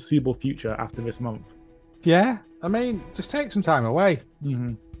for the foreseeable future after this month. Yeah, I mean, just take some time away.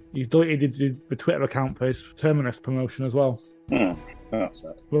 Mm-hmm. He's deleted the Twitter account for his Terminus promotion as well. That's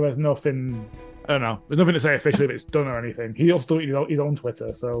it. Well, there's nothing... I don't know. There's nothing to say officially that it's done or anything. He also deleted his own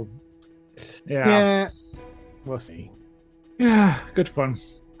Twitter, so... Yeah. We'll see. Yeah, good fun.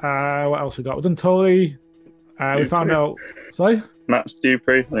 What else we got? We've done Tully. We found out... Sorry? Max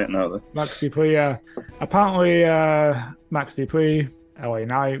Dupree? I didn't know that. Max Dupree, yeah. Apparently, Max Dupree, LA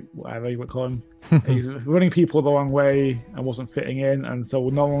Knight, whatever you would call him, he's running people the wrong way and wasn't fitting in, and so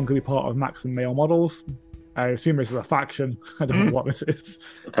will no longer be part of Maximum Male Models. I assume this is a faction. I don't know what this is.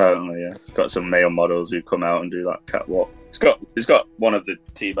 Apparently, yeah. It's got some male models who come out and do that catwalk. It's got one of the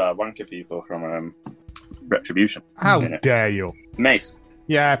T-Bar wanker people from Retribution. How dare you? Mace.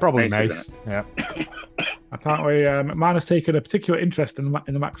 Yeah, probably Mace. Yeah. Apparently, McMahon has taken a particular interest in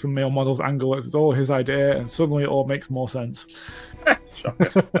the Maximum Male Models angle. It's all his idea, and suddenly it all makes more sense.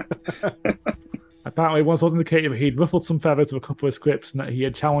 Apparently, once was indicated that he'd ruffled some feathers with a couple of scripts and that he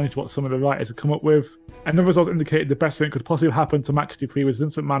had challenged what some of the writers had come up with. Another result indicated the best thing that could possibly happen to Max Dupree was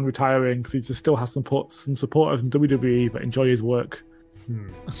Vince McMahon retiring, because he just still has some supporters in WWE that enjoy his work.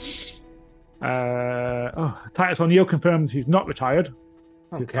 Titus O'Neil confirmed he's not retired.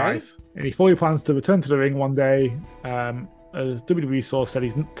 Okay. And he fully plans to return to the ring one day. As WWE source said,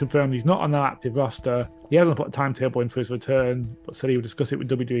 he's confirmed he's not on an active roster. He hasn't put a timetable in for his return, but said he would discuss it with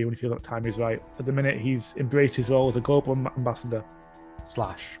WWE when he feels that time is right. At the minute, he's embraced his role as a global ambassador.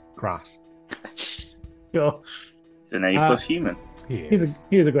 / Crass. Sure. He's an A+ human. He's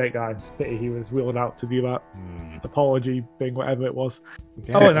a great guy. Pity he was wheeled out to do that apology thing, whatever it was.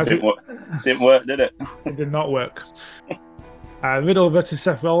 Okay. And didn't work, did it? It did not work. Riddle versus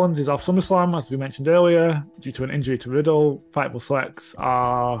Seth Rollins is off SummerSlam, as we mentioned earlier, due to an injury to Riddle. Fightful Selects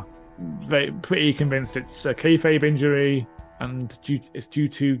are pretty convinced it's a kayfabe injury, and it's due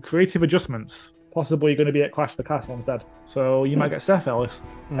to creative adjustments. Possibly going to be at Clash of the Castle instead. So you might get Seth, Ellis.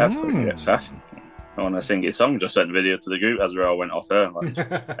 Hopefully get Seth. I want to sing his song. Just sent a video to the group as we all went off air.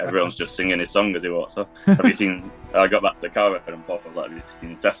 Everyone's just singing his song as he walks off. Have you seen? I got back to the car and Paul was like, "Have you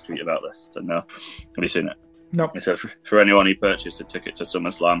seen Seth's tweet about this?" I said, "No." Have you seen it? Nope. He said, "For anyone who purchased a ticket to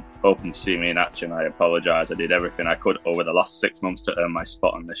SummerSlam, hoping to see me in action, I apologise. I did everything I could over the last 6 months to earn my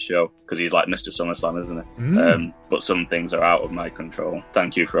spot on this show," because he's like Mr. SummerSlam, isn't he? But some things are out of my control.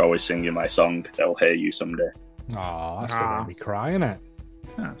 Thank you for always singing my song. They'll hear you someday. Oh, that's gonna make me cry, innit?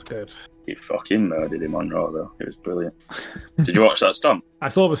 That's good. He fucking murdered him on Raw, though. It was brilliant. Did you watch that stomp? I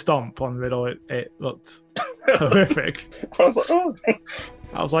saw the stomp on Riddle. It looked horrific. I was like, oh.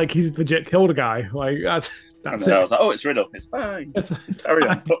 I was like, he's legit killed a guy. Like, that's And then I was like, oh, it's Riddle. It's fine. Carry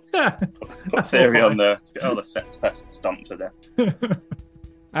on. Put Theory on there. Let's get all the sex pests stomped to death.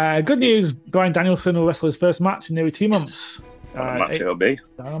 Good news. Bryan Danielson will wrestle his first match in nearly 2 months. Match it'll be.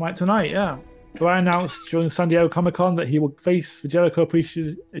 Dynamite tonight, yeah. Bryan announced during San Diego Comic-Con that he will face the Jericho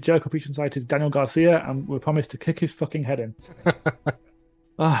Appreciation Society's Daniel Garcia and will promise to kick his fucking head in.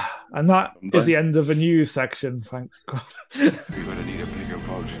 And that is the end of the news section, thank God. You're going to need a bigger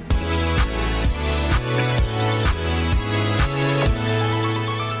boat.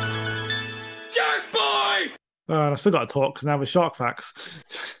 Shark Boy! And I've still got to talk because now the shark facts.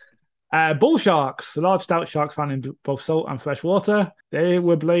 Bull sharks, the large stout sharks found in both salt and fresh water, they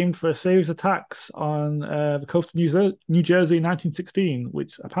were blamed for a series of attacks on the coast of New Jersey in 1916,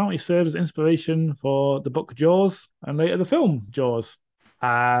 which apparently served as inspiration for the book Jaws and later the film Jaws.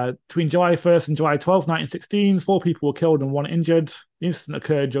 Between July 1st and July 12th, 1916, 4 people were killed and 1 injured. The incident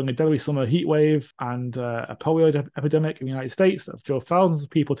occurred during a deadly summer heat wave and a polio epidemic in the United States that drove thousands of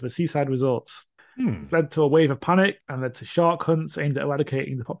people to the seaside resorts. It led to a wave of panic and led to shark hunts aimed at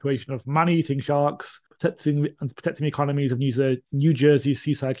eradicating the population of man-eating sharks, protecting the economies of New Jersey's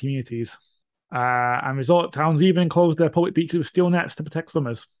seaside communities. And resort towns even enclosed their public beaches with steel nets to protect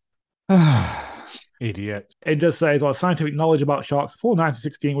swimmers. Idiot. It does say as well, scientific knowledge about sharks before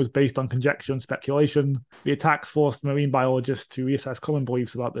 1916 was based on conjecture and speculation. The attacks forced marine biologists to reassess common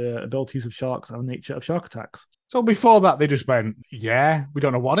beliefs about the abilities of sharks and the nature of shark attacks. So before that, they just went, yeah, we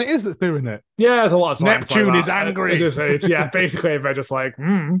don't know what it is that's doing it. Yeah, there's a lot of Neptune like is angry. Yeah, basically, they're just like,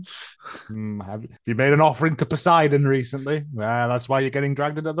 Have you made an offering to Poseidon recently? Well, that's why you're getting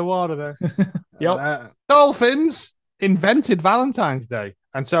dragged into the water there. Yep. Dolphins invented Valentine's Day.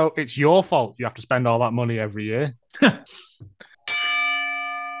 And so it's your fault you have to spend all that money every year.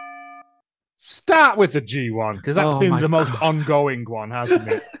 Start with the G1, because that's been the most ongoing one, hasn't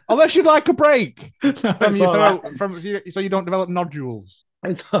it? Unless you'd like a break from your throat, so you don't develop nodules.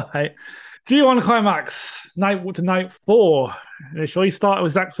 It's all right. G1 Climax, night 4. Initially started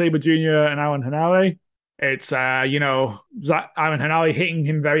with Zack Sabre Jr. and Aaron Henare. It's, Aaron Henare hitting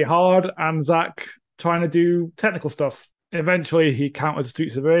him very hard and Zack trying to do technical stuff. Eventually, he counters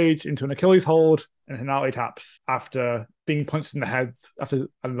Streets of Rage into an Achilles hold and Henare taps after being punched in the head after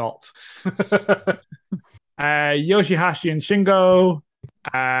a lot. Yoshihashi and Shingo.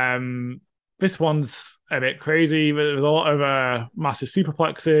 This one's a bit crazy, but there's a lot of massive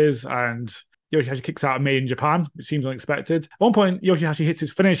superplexes and Yoshihashi kicks out Made in Japan, which seems unexpected. At one point, Yoshihashi hits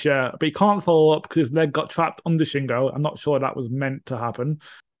his finisher, but he can't follow up because his leg got trapped under Shingo. I'm not sure that was meant to happen.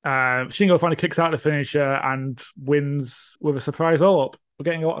 Shingo finally kicks out the finisher and wins with a surprise roll-up. We're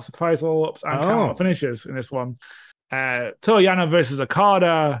getting a lot of surprise roll-ups and counter finishes in this one. Toru Yano versus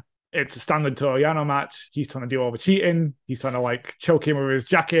Okada. It's a standard Toru Yano match. He's trying to do all the cheating. He's trying to choke him with his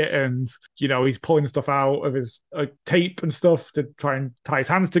jacket and, he's pulling stuff out of his tape and stuff to try and tie his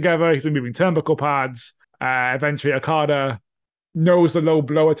hands together. He's removing turnbuckle pads. Eventually Okada knows the low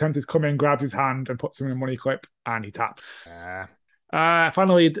blow attempt is coming, grabs his hand and puts him in a money clip and he taps.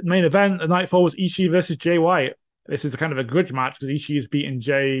 Finally, the main event, the night 4 was Ishii versus Jay White. This is a kind of a grudge match because Ishii has beaten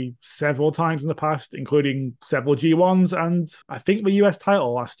Jay several times in the past, including several G1s and I think the US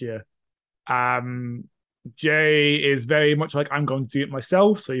title last year. Jay is very much like, I'm going to do it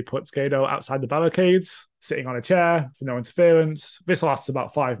myself. So he puts Gedo outside the barricades, sitting on a chair for no interference. This lasts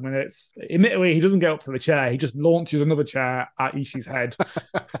about 5 minutes. Admittedly, he doesn't get up from the chair. He just launches another chair at Ishii's head,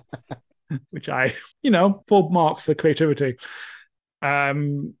 which full marks for creativity.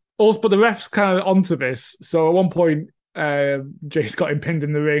 Also, but the refs kind of onto this. So at one point, Jay's got him pinned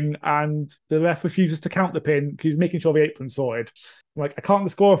in the ring, and the ref refuses to count the pin because he's making sure the apron's sorted. I can't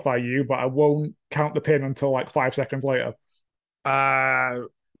disqualify you, but I won't count the pin until 5 seconds later.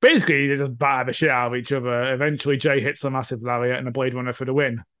 Basically, they just batter the shit out of each other. Eventually, Jay hits a massive lariat and a Blade Runner for the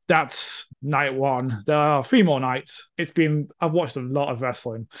win. That's night 1. There are 3 more nights. I've watched a lot of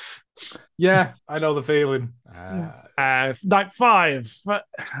wrestling. Yeah, I know the feeling. Night 5,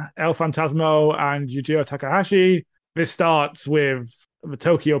 El Phantasmo and Yujiro Takahashi. This starts with the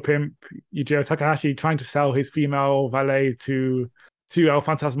Tokyo pimp, Yujiro Takahashi, trying to sell his female valet to El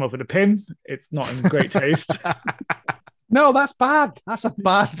Phantasmo for the pin. It's not in great taste. No, that's bad. That's a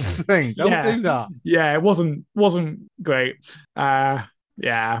bad thing. Don't do that. Yeah, it wasn't great.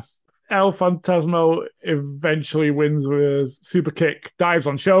 Yeah. El Phantasmo eventually wins with a super kick, dives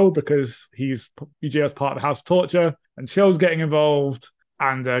on Sho because Yujiro's part of the House of Torture, and Sho's getting involved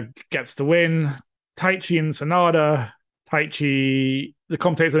and gets the win. Taichi and Sanada Taichi, the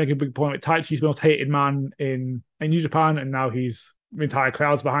commentators are making a big point with Taichi's the most hated man in New Japan, and now the entire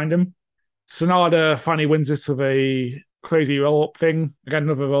crowd's behind him. Sonada finally wins this with a crazy roll-up thing. Again,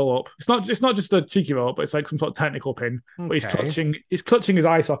 another roll-up. It's not just a cheeky roll-up, but it's like some sort of technical pin. Okay. But he's clutching his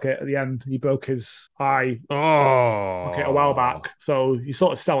eye socket at the end. He broke his eye socket a while back. So he's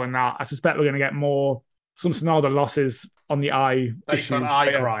sort of selling that. I suspect we're going to get some Sonada losses on the eye. Based on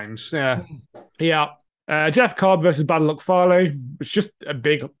eye crimes, yeah. Yeah. Jeff Cobb versus Bad Luck Fale. It's just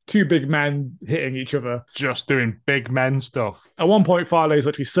two big men hitting each other. Just doing big men stuff. At one point, Fale is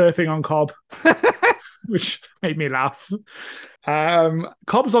literally surfing on Cobb, which made me laugh.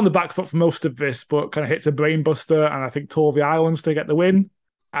 Cobb's on the back foot for most of this, but kind of hits a brainbuster and I think tore the islands to get the win.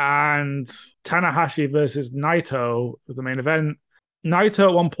 And Tanahashi versus Naito was the main event. Naito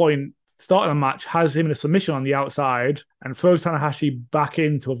at one point, starting the match, has him in a submission on the outside and throws Tanahashi back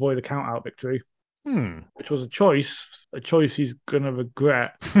in to avoid a count-out victory. Which was a choice he's going to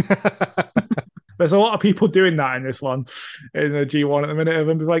regret. There's a lot of people doing that in this one, in the G1 at the minute,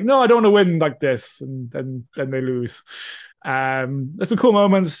 and be like, no, I don't want to win like this, and then they lose. There's some cool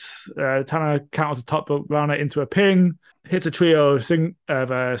moments. Tana counters a top rope runner into a pin, hits a trio of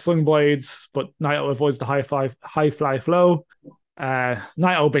sling blades, but Naito avoids the high fly flow.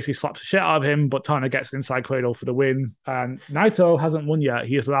 Naito basically slaps the shit out of him, but Tana gets an inside cradle for the win. And Naito hasn't won yet.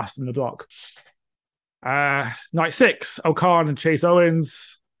 He is last in the block. Night 6, O'Khan and Chase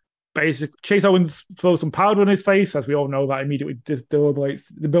Owens. Chase Owens throws some powder in his face, as we all know that immediately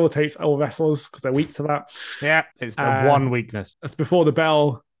debilitates our wrestlers because they're weak to that. Yeah, it's the one weakness. That's before the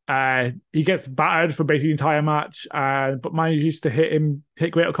bell. He gets battered for basically the entire match, but manages to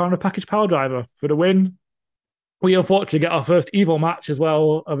hit Great O'Khan with a package power driver for the win. We unfortunately get our first evil match as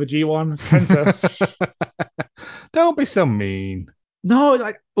well of a G1. Kenta. Don't be so mean.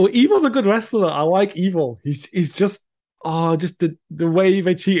 No, Evil's a good wrestler. I like Evil. He's just the way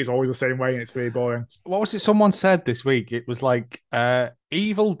they cheat is always the same way, and it's really boring. What was it someone said this week? It was like,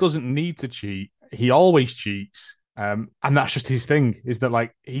 Evil doesn't need to cheat. He always cheats. And that's just his thing, is that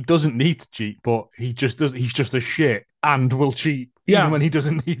like he doesn't need to cheat, but he just does. He's just a shit and will cheat even when he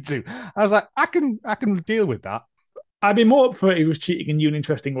doesn't need to. I was like, I can deal with that. I'd be more up for it if he was cheating in new and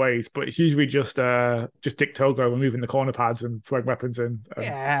interesting ways, but it's usually just Dick Togo removing the corner pads and throwing weapons in and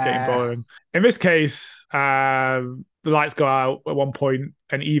getting boring. In this case, the lights go out at one point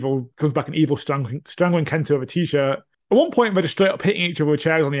and Evil comes back and Evil strangling Kenta with a t-shirt. At one point, they're just straight up hitting each other with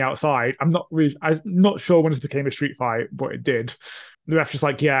chairs on the outside. I'm not sure when this became a street fight, but it did. The ref's just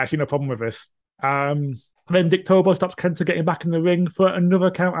like, yeah, I see no problem with this. Then Dick Togo stops Kenta getting back in the ring for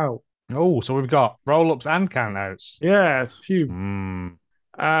another count out. Oh, so we've got roll-ups and count-outs. Yeah, it's a few.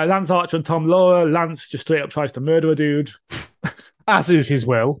 Lance Archer and Tom Lawler. Lance just straight up tries to murder a dude. As is his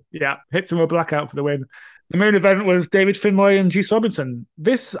will. Yeah, hits him with a blackout for the win. The main event was David Finlay and Juice Robinson.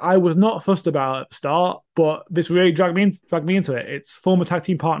 This I was not fussed about at the start, but this really dragged me into it. It's former tag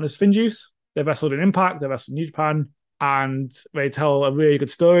team partners FinJuice. They've wrestled in Impact, they've wrestled in New Japan, and they tell a really good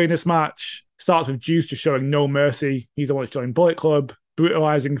story in this match. Starts with Juice just showing no mercy. He's the one that's joined Bullet Club,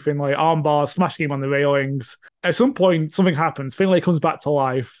 brutalizing Finlay, armbars, smashing him on the railings. At some point, something happens. Finlay comes back to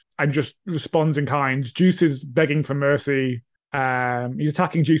life and just responds in kind. Juice is begging for mercy. He's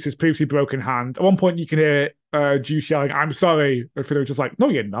attacking Juice's previously broken hand. At one point, you can hear Juice yelling, "I'm sorry." And Finlay's just like, "No,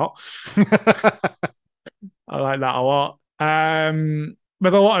 you're not." I like that a lot.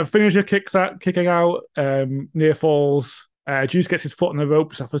 There's a lot of finisher kicking out, near falls. Juice gets his foot on the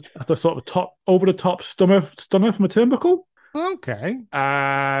ropes after sort of a over-the-top stunner from a turnbuckle. Okay.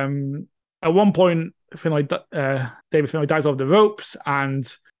 At one point, David Finlay dives over the ropes and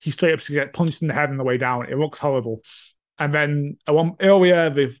he straight up gets punched in the head on the way down. It looks horrible. And then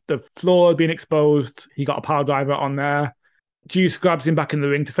earlier, with the floor being exposed, he got a power driver on there. Juice grabs him back in the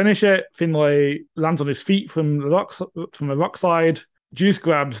ring to finish it. Finlay lands on his feet from the rock slide. Juice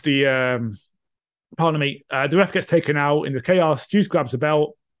grabs the ref gets taken out in the chaos. Juice grabs the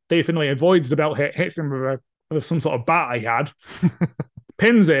belt. Dave Finlay avoids the belt hit, hits him with some sort of bat he had,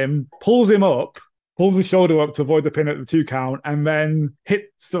 pins him, pulls him up, pulls his shoulder up to avoid the pin at the 2 count, and then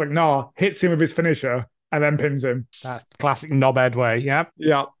hits him with his finisher, and then pins him. That's classic knobhead way, yeah.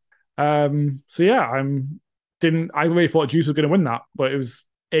 Yeah. So yeah, I really thought Juice was going to win that, but it was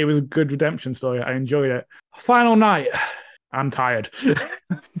a good redemption story. I enjoyed it. Final night. I'm tired.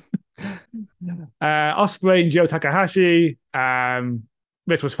 Ospreay and Joe Takahashi.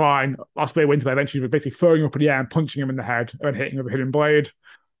 This was fine. Ospreay wins by eventually basically throwing him up in the air and punching him in the head and hitting him with a hidden blade.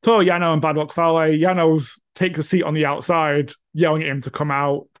 Toru Yano and Bad Luck Fale. Yano's takes a seat on the outside, yelling at him to come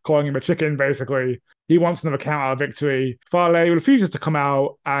out, calling him a chicken, basically. He wants another count-out victory. Fale refuses to come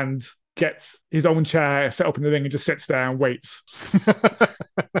out, and gets his own chair set up in the ring and just sits there and waits.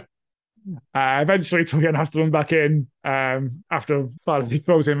 Eventually, Togian has to run back in after he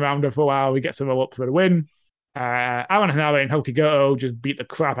throws him around for a while. He gets him all up for the win. Aaron Henare and Hoki Goto just beat the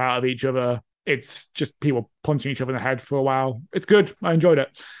crap out of each other. It's just people punching each other in the head for a while. It's good. I enjoyed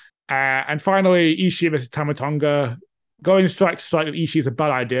it. And finally, Ishii versus Tama Tonga. Going strike to strike with Ishii is a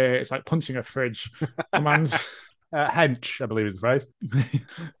bad idea. It's like punching a fridge. The man's hench, I believe is the phrase.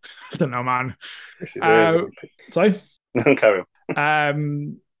 I don't know, man. Sorry? Carry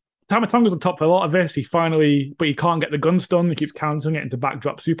on. Tama Tonga's on top for a lot of this. He can't get the guns done. He keeps countering it into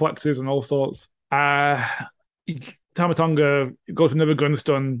backdrop suplexes and all sorts. Tama Tonga goes for another gun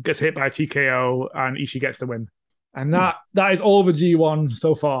stun, gets hit by a TKO, and Ishii gets the win. And that is all the G1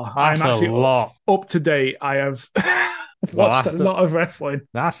 so far. That's I'm actually a lot. Up to date. I have watched a lot of wrestling.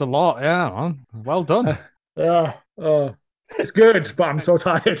 That's a lot, yeah, man. Well done. It's good, but I'm so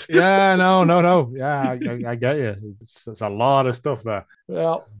tired. Yeah, no. Yeah, I get you. It's a lot of stuff there.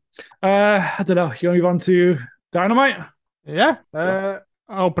 Well, I don't know. You want to move on to Dynamite? Yeah.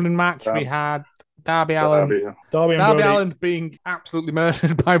 Opening match, we had Darby Allin. Darby Allin being absolutely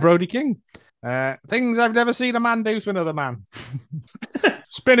murdered by Brody King. Things I've never seen a man do to another man.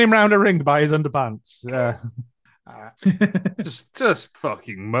 Spin him round a ring by his underpants. Just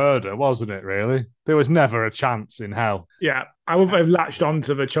fucking murder, wasn't it, really? There was never a chance in hell. Yeah, I would have latched on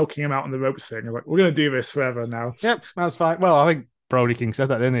to the choking him out on the ropes thing. I'm like, we're going to do this forever now. Yep, that's fine. Well, I think Brody King said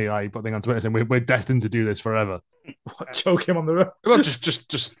that, didn't he? Like, he put thing on Twitter saying, we're destined to do this forever. Choke him on the rope? Well,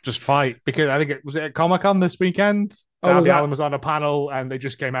 just fight. Because I think was it at Comic-Con this weekend? Darby Allin was on a panel and they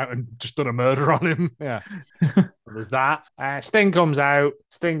just came out and just done a murder on him. Yeah. There's that. Sting comes out.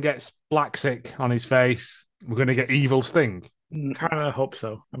 Sting gets black sick on his face. We're going to get evil Sting. Kind of hope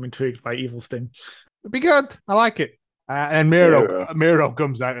so. I'm intrigued by evil Sting. It'd be good. I like it. And Miro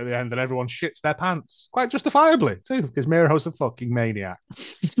comes out at the end and everyone shits their pants. Quite justifiably, too, because Miro's a fucking maniac.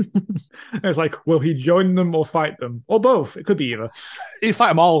 It's like, will he join them or fight them? Or both. It could be either. He'd fight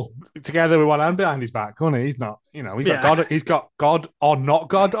them all together with one hand behind his back, wouldn't he? He's not, he's got God or not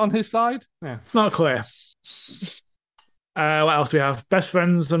God on his side. Yeah. It's not clear. What else do we have? Best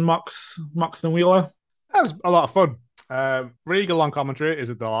Friends and Mox and Wheeler. That was a lot of fun. Regal on commentary is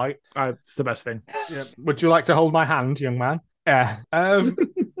a delight. It's the best thing. Yeah. Would you like to hold my hand, young man? Yeah.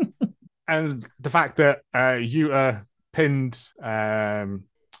 And the fact that Yuta pinned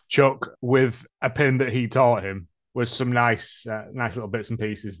Chuck with a pin that he taught him was some nice little bits and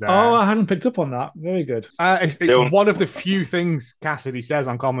pieces there. Oh, I hadn't picked up on that. Very good. It's one of the few things Cassidy says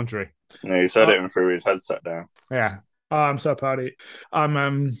on commentary. No, he said it and threw his headset down. Yeah. Oh, I'm so proud of you.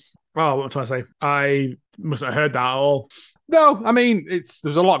 What was I say? I mustn't have heard that at all. No, I mean,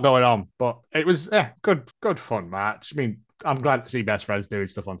 there's a lot going on, but it was good fun match. I mean, I'm glad to see Best Friends doing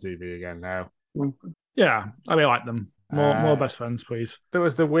stuff on TV again now. Yeah, I really like them. More Best Friends, please. There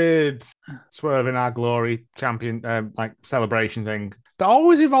was the weird Swerve in Our Glory champion, celebration thing that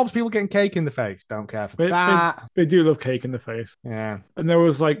always involves people getting cake in the face. Don't care for that. They do love cake in the face. Yeah. And there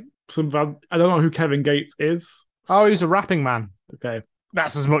was I don't know who Kevin Gates is. Oh, he's a rapping man. Okay.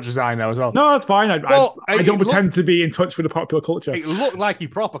 That's as much as I know as well. No, that's fine. I don't pretend to be in touch with the popular culture. It looked like he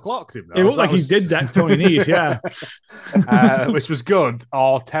proper clocked him, though. It looked like he did that Tony Nese, yeah. Which was good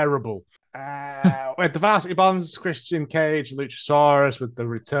or terrible. We had the Varsity Bonds, Christian Cage, Luchasaurus with the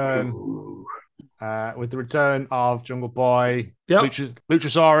return. With the return of Jungle Boy. Yep.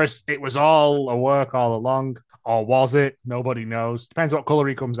 Luchasaurus, it was all a work all along. Or was it? Nobody knows. Depends what colour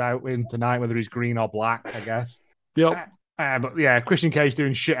he comes out in tonight, whether he's green or black, I guess. Yep. But yeah, Christian Cage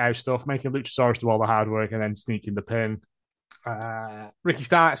doing shithouse stuff, making Luchasaurus do all the hard work and then sneaking the pin. Ricky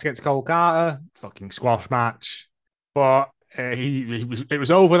Starks against Cole Carter, fucking squash match. But it was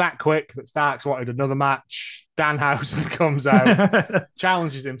over that quick that Starks wanted another match. Danhausen comes out,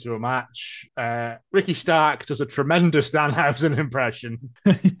 challenges him to a match. Ricky Starks does a tremendous Danhausen impression.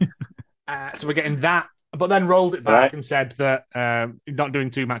 So we're getting that, but then rolled it back and said that he's not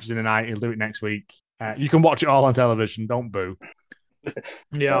doing 2 matches in a night, he'll do it next week. You can watch it all on television. Don't boo.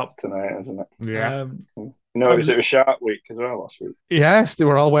 Yeah, it's tonight, isn't it? Yeah. It was Shark Week as well last week. Yes, they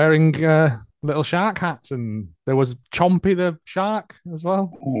were all wearing little shark hats, and there was Chompy the shark as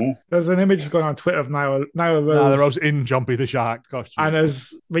well. Mm-hmm. There's an image going on Twitter of Nyla Rose in Chompy the shark costume, and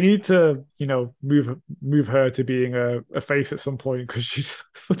we need to, move her to being a face at some point because she's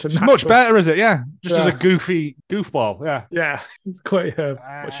such a much better, is it? Yeah, as a goofy goofball. Yeah, it's quite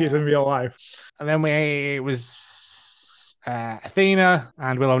what she is in real life. And then it was Athena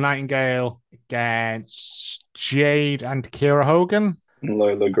and Willow Nightingale against Jade and Kiera Hogan.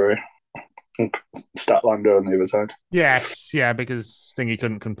 Lola Gray. Statlander on the other side. Yes, yeah, because Stingy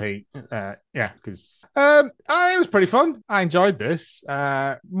couldn't compete. Because it was pretty fun. I enjoyed this.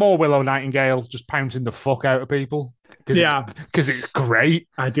 More Willow Nightingale just pouncing the fuck out of people. Because it's great.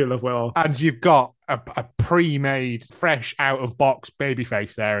 I do love Willow. And you've got a pre-made, fresh out of box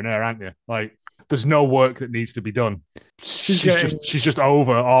babyface there and there, aren't you? Like, there's no work that needs to be done. She's just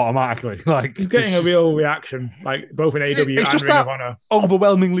over automatically. Like, she's getting a real reaction, like both in AW and just Ring that of Honor.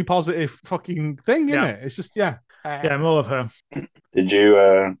 Overwhelmingly positive fucking thing, isn't Yeah. it? It's just More of her. Did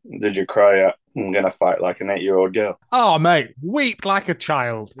you cry at I'm gonna fight like an 8-year-old girl? Oh mate, weep like a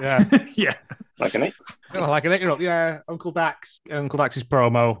child. Yeah. Yeah. Like an 8? Like an 8-year-old. Yeah, Uncle Dax's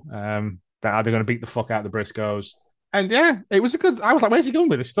promo. That they're going to beat the fuck out of the Briscoes. And yeah, it was a good. I was like, where's he going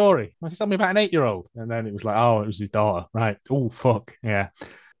with the story? What's he telling me about an 8-year-old? And then it was like, oh, it was his daughter. Right. Oh, fuck. Yeah.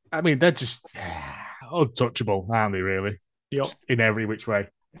 I mean, they're just untouchable, aren't they, really? Yep. Just in every which way.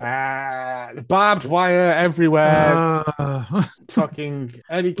 The barbed wire everywhere. Fucking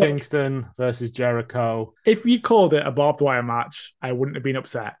Eddie Kingston versus Jericho. If you called it a barbed wire match, I wouldn't have been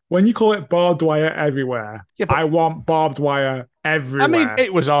upset. When you call it barbed wire everywhere, I want barbed wire everywhere. I mean,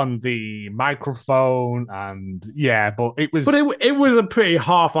 it was on the microphone, and but it was. But it was a pretty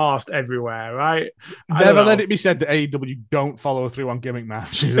half-assed everywhere, right? Never let it be said that AEW don't follow through on gimmick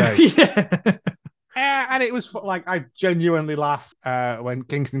matches. Eh? And it was like I genuinely laughed when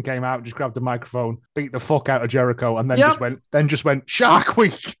Kingston came out, just grabbed the microphone, beat the fuck out of Jericho, and then just went Shark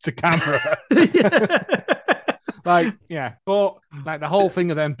Week to camera. But like the whole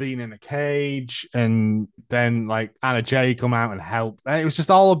thing of them being in a cage, and then like Anna Jay come out and help. It was just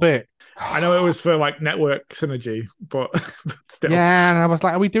all a bit. I know it was for like network synergy, but still. Yeah, and I was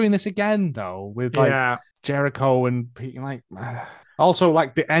like, are we doing this again though? With like Jericho and Pete, like. Also,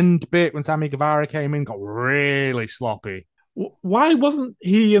 like the end bit when Sammy Guevara came in got really sloppy. Why wasn't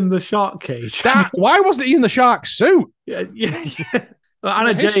he in the shark cage? Why wasn't he in the shark suit? Yeah.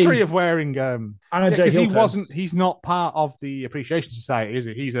 Anna Jay, history of wearing Anna Jay. He's not part of the Appreciation Society, is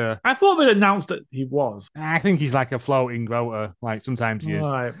he? I thought they'd announced that he was. I think he's like a floating voter. Like sometimes he is.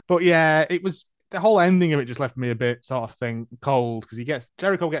 Right. But yeah, it was. The whole ending of it just left me a bit sort of cold because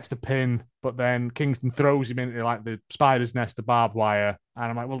Jericho gets the pin, but then Kingston throws him into like the spider's nest of barbed wire, and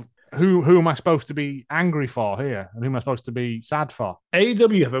I'm like, well, who am I supposed to be angry for here, and who am I supposed to be sad for?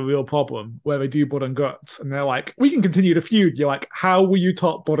 AEW have a real problem where they do blood and guts, and they're like, we can continue the feud. You're like, how will you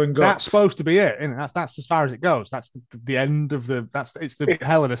top blood and guts? That's supposed to be it, isn't it? That's as far as it goes. That's the end of it's the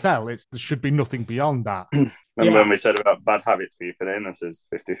Hell in a Cell. There should be nothing beyond that. Remember when we said about bad habits beefing in? This is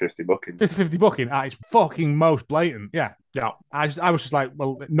 50-50 booking. 50-50 booking at its fucking most blatant. Yeah. I was just like,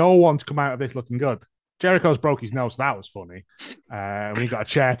 well, no one's come out of this looking good. Jericho's broke his nose, so that was funny. When he got a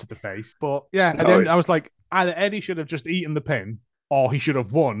chair to the face. But yeah, and then I was like, either Eddie should have just eaten the pin, or he should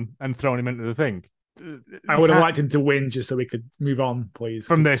have won and thrown him into the thing. I would have liked him to win just so we could move on, please.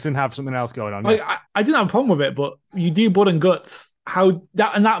 From this and have something else going on. Like, I didn't have a problem with it, but you do blood and guts. How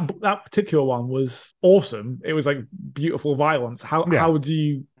that particular one was awesome. It was like beautiful violence. How do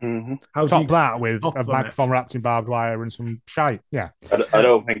you top that with a microphone wrapped in barbed wire and some shite? Yeah, I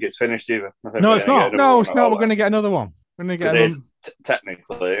don't think it's finished either. No, it's not. No, it's not. We're going to get another one. We're going to get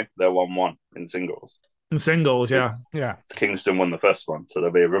technically they're 1-1 in singles. In singles, yeah. Kingston won the first one, so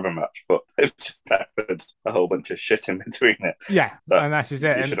there'll be a rubber match, but they've just peppered a whole bunch of shit in between it. Yeah, and that's just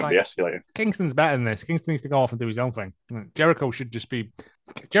it. It shouldn't be escalating. Kingston's better than this. Kingston needs to go off and do his own thing. Jericho should be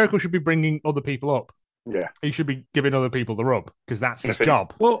bringing other people up. Yeah, he should be giving other people the rub because that's his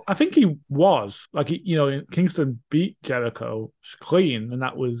job. Well, I think he was Kingston beat Jericho clean, and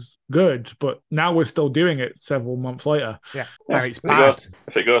that was good. But now we're still doing it several months later. Yeah, it's bad.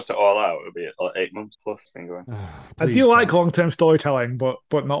 If it goes to All Out, it'll be like 8 months plus. Been going. I do like long-term storytelling, but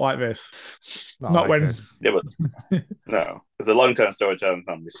not like this. Not like when. This. Yeah, but no, because the long-term storytelling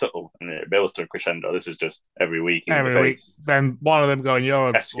can be subtle and it builds to a crescendo. This is just every week. Every week, then one of them going,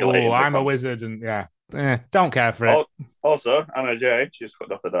 I'm a wizard," and don't care for it. Also, Anna Jay, she's cut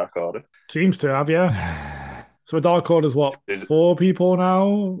off the Dark Order. Seems to have, yeah. So the Dark Order's what? 4 people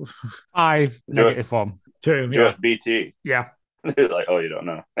now? 5 negative form. 2. Just BT. Yeah. Like, you don't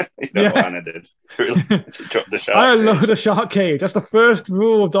know. You know what Anna did. She dropped the shark. I love the shark cage. That's the first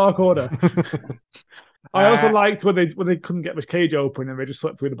rule of Dark Order. I also liked when they couldn't get the cage open and they just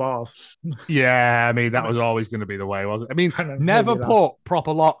slipped through the bars. Yeah, I mean, that was always going to be the way, wasn't it? I mean, never put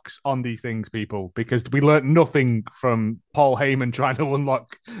proper locks on these things, people, because we learned nothing from Paul Heyman trying to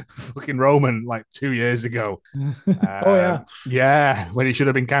unlock fucking Roman like 2 years ago. Yeah, when he should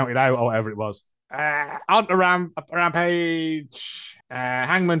have been counted out or whatever it was. On to Rampage.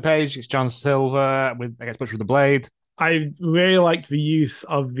 Hangman Page gets John Silver. Gets pushed with the blade. I really liked the use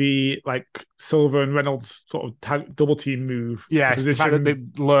of the Silver and Reynolds sort of double team move. Yeah, to the fact that they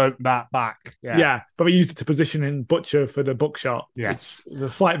learned that back. Yeah, but we used it to position in Butcher for the buckshot. Yes. There's a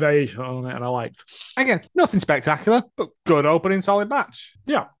slight variation on it, and I liked. Again, nothing spectacular, but good opening, solid match.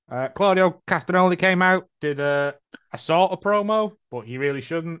 Yeah. Claudio Castagnoli came out, did a sort of promo, but he really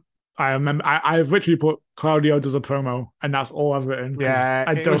shouldn't. I remember I've literally put Claudio does a promo, and that's all I've written. Yeah,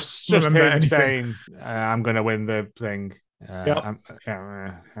 I don't was just remember him anything. saying, "I'm going to win the thing." Yep.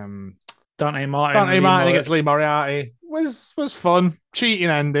 Dante Dante Martin Martin against Lee Moriarty was fun. Cheating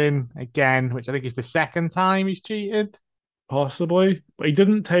ending again, which I think is the second time he's cheated. possibly, but he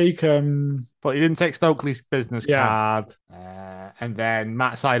didn't take. But he didn't take Stokely's business card. And then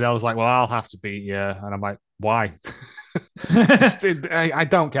Matt Seidel's like, "Well, I'll have to beat you," and I'm like, "Why?" I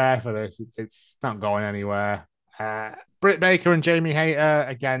don't care for this. It's not going anywhere. Britt Baker and Jamie Hayter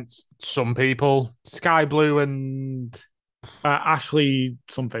against some people. Sky Blue and Ashley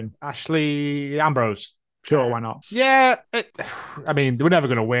something. Ashley Ambrose. Sure, why not? Yeah, I mean, they were never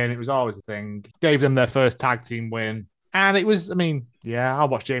going to win. It was always a thing. Gave them their first tag team win. And it was, I mean, yeah, I'll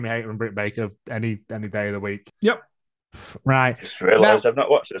watch Jamie Hayter and Britt Baker any day of the week. Yep. Right. Just realised I've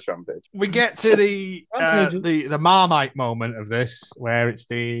not watched this Rampage. We get to the Marmite moment of this, where it's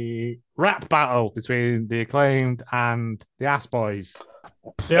the rap battle between the Acclaimed and the Ass Boys.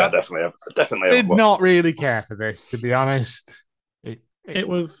 Yeah, definitely. Did not really care for this, to be honest. It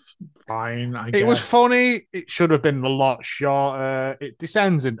was fine, I guess. It was funny. It should have been a lot shorter. It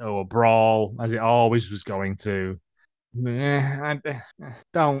descends into a brawl, as it always was going to. There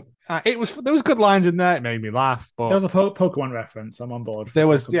was good lines in there. It made me laugh. But there was a Pokemon reference. I'm on board. There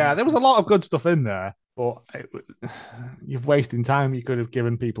was a lot of good stuff in there. But you're wasting time. You could have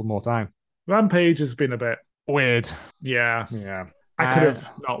given people more time. Rampage has been a bit weird. Yeah. I could have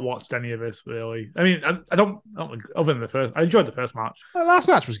not watched any of this, really. I mean, I don't other than the first. I enjoyed the first match. The last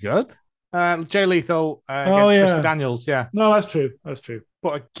match was good. Jay Lethal against Christopher Daniels. Yeah. No, that's true. That's true.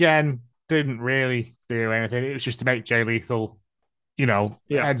 But again, didn't really do anything. It was just to make Jay Lethal,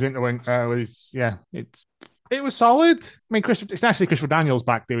 heads into wing. It was solid. I mean, it's actually Christopher Daniels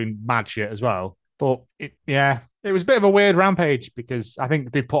back doing mad shit as well. But it was a bit of a weird Rampage because I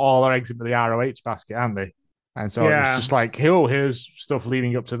think they put all their eggs into the ROH basket, hadn't they? And so it was just like, here's stuff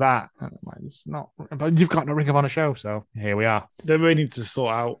leading up to that. And I'm like, it's not, but you've got no Ring of Honor show, so here we are. They really need to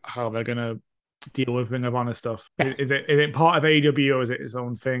sort out how they're going to deal with Ring of Honor stuff. Is it part of AEW or is it its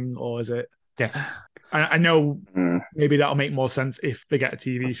own thing or is it? Yes. I know maybe that'll make more sense if they get a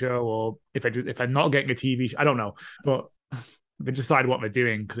TV show or if they're not getting a TV show. I don't know, but they decided what they're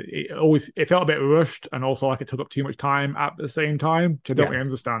doing because it felt a bit rushed and also like it took up too much time at the same time, which I don't really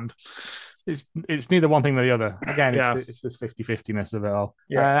understand. It's neither one thing nor the other. Again, it's this 50-50ness of it all.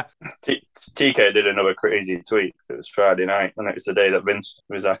 Yeah. TK did another crazy tweet. It was Friday night, and it was the day that Vince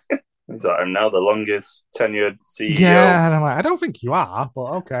was like, he's like, I'm now the longest tenured CEO. Yeah, and I'm like, I don't think you are, but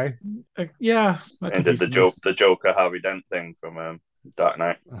okay. Yeah. And did the Joker Harvey Dent thing from Dark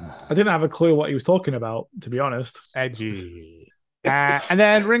Knight. I didn't have a clue what he was talking about, to be honest. Edgy. And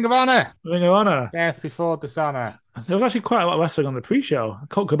then Ring of Honor. Ring of Honor. Death Before Dishonor. There was actually quite a lot of wrestling on the pre-show.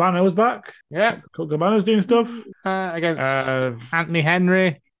 Colt Cabana was back. Yeah. Colt Cabana's doing stuff. Against Anthony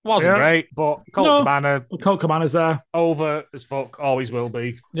Henry. Wasn't great, but Colt Cabana's there. Over as fuck. Always will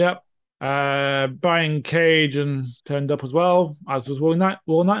be. Yep. Brian Cage and turned up as well, as was Will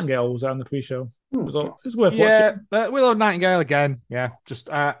Nightingale was there on the pre-show. It was worth watching. Willow Nightingale again. Yeah, just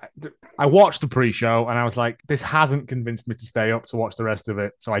I watched the pre-show and I was like, this hasn't convinced me to stay up to watch the rest of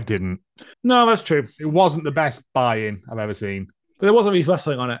it, so I didn't. No, that's true. It wasn't the best buy-in I've ever seen. But there wasn't really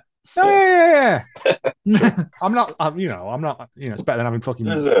wrestling on it. Yeah. I'm not. It's better than having fucking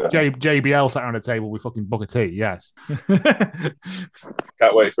JBL sat around a table with fucking Booker T. Yes.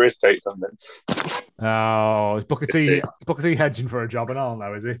 Can't wait for his takes on them. Oh, Booker T hedging for a job and all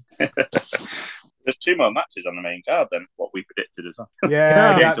now, is he? There's 2 more matches on the main card than what we predicted as well.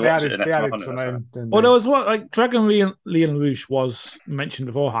 Yeah, they added some in. Well, there was Dragon Lee and Roosh was mentioned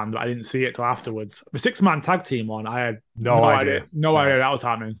beforehand, but I didn't see it till afterwards. The 6-man tag team one, I had no idea. No idea that was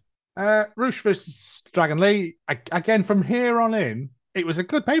happening. Roosh versus Dragon Lee. Again, from here on in, it was a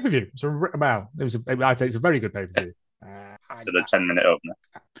good pay-per-view. I'd say it's a very good pay-per-view. After the 10-minute opener.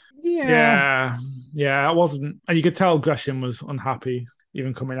 Yeah, it wasn't. And you could tell Gresham was unhappy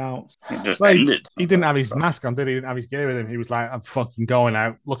even coming out. It just ended. He didn't have his mask on, did he? He didn't have his gear with him. He was like, I'm fucking going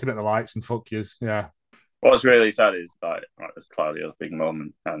out, looking at the lights and fuck yous. Yeah. What's really sad is like it was Claudio's big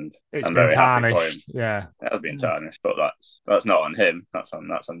moment, and it's I'm been very tarnished. happy for him. Yeah, it has been tarnished, but that's not on him. That's on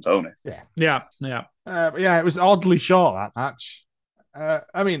Tony. Yeah. Yeah. It was oddly short, that match.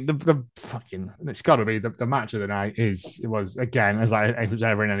 I mean, the fucking it's got to be the match of the night was again as it was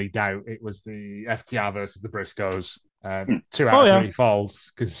ever in any doubt. It was the FTR versus the Briscoes. 2 out of 3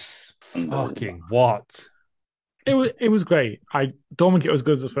 falls because fucking what. It was great. I don't think it was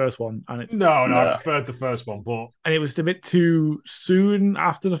good as the first one, and it's no, I preferred the first one, but it was a bit too soon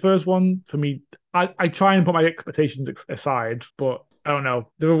after the first one for me. I try and put my expectations aside, but I don't know.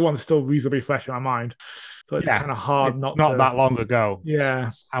 The other one's still reasonably fresh in my mind, so it's kind of hard not that long ago.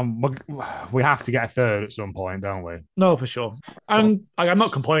 Yeah, and we have to get a third at some point, don't we? No, for sure. And I'm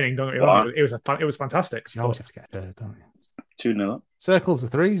not complaining. Don't get me wrong. It was fantastic. You always have to get a third, don't you? 2-0. Circles the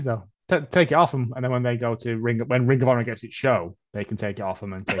threes though. Take it off them, and then when they go to Ring of Honor gets its show, they can take it off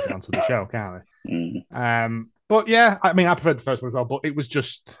them and take it onto the show, can't they? But yeah, I mean, I preferred the first one as well. But it was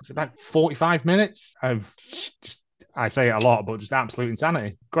about 45 minutes of I say it a lot, but just absolute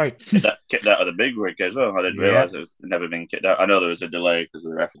insanity. Great. Kicked out of the big rig as well. I didn't realise it was never been kicked out. I know there was a delay because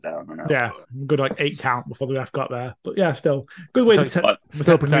the ref was down. Good 8 count before the ref got there. But yeah, still good way to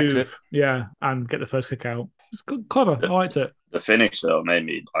still protect it. Yeah, and get the first kick out. It's good, clever. I liked it. The finish though made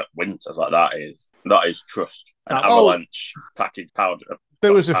me wince. I was like, that is trust. An avalanche package powder.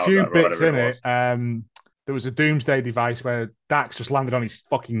 There was a few bits in it. There was a doomsday device where Dax just landed on his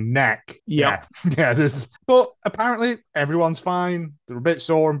fucking neck. Yeah. But apparently everyone's fine. They're a bit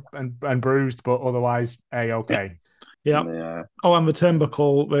sore and bruised, but otherwise A-okay. Yeah. Oh, and the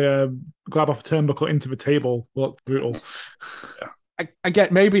turnbuckle, the grab off the turnbuckle into the table looked brutal. Yeah. I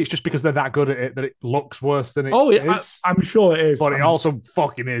get maybe it's just because they're that good at it that it looks worse than it is. I'm sure it is. But it also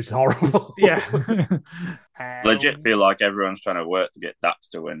fucking is horrible. Yeah. Legit feel like everyone's trying to work to get Dax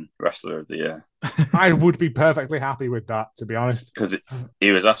to win Wrestler of the Year. I would be perfectly happy with that, to be honest. Because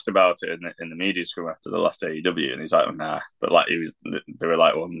he was asked about it in the media scrum after the last AEW, and he's like, nah. But they were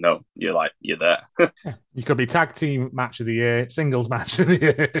like, well, no, you're there. You could be tag team match of the year, singles match of the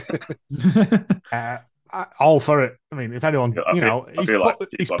year. All for it. I mean, if anyone,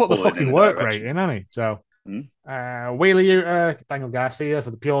 he's put the fucking work rate in, hasn't he? So, Wheeler Yuta, Daniel Garcia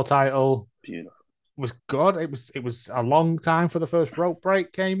for the pure title. Beautiful. Was good. It was a long time for the first rope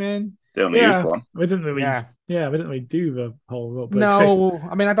break came in. They only used one. We didn't really do the whole rope break. No,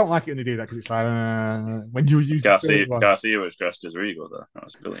 I mean, I don't like it when they do that because it's like when you use Garcia was dressed as Regal though. That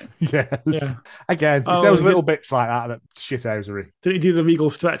was brilliant. Yes. Again, there was little bits like that shithousery. Did he do the Regal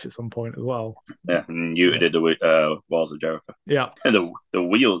stretch at some point as well? Yeah, and you did the Walls of Jericho. Yeah. the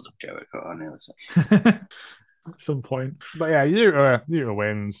Wheels of Jericho, I nearly said. At some point. But yeah, Yuta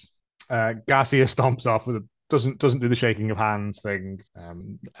wins. Garcia stomps off doesn't do the shaking of hands thing,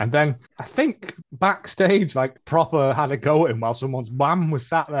 and then I think backstage proper had a go at him while someone's mum was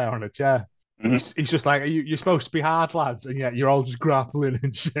sat there on a chair. Mm-hmm. He's just like, you're supposed to be hard lads, and yet you're all just grappling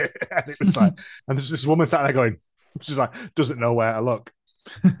and shit. And it was like, and there's this woman sat there going, she's like, doesn't know where to look.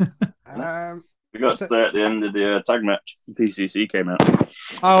 We got to say at the end of the tag match, PCC came out.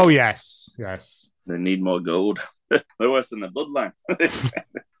 Oh yes. They need more gold. They're worse than the Bloodline.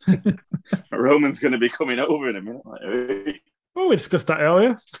 Roman's going to be coming over in a minute. Oh, we discussed that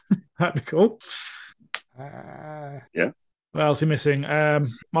earlier. That'd be cool. Yeah. What else are you missing?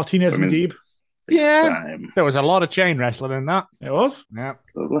 Martinez and Deeb. Yeah. There was a lot of chain wrestling in that. It was? Yeah.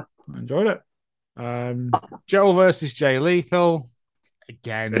 Lovely. I enjoyed it. Joe versus Jay Lethal.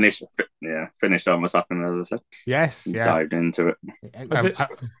 Again. Finished almost happened, as I said. Yes, Dived into it.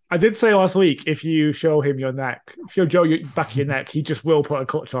 I did say last week, if you show him your neck, if you show Joe your back of your neck, he just will put a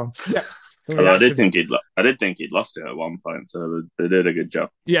clutch on. Yeah. I did think he'd lost it at one point, so they did a good job.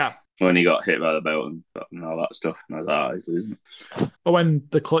 Yeah. When he got hit by the belt and all that stuff, and I was like, he's losing. But when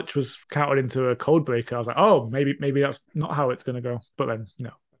the clutch was counted into a code breaker, I was like, oh, maybe that's not how it's going to go. But then,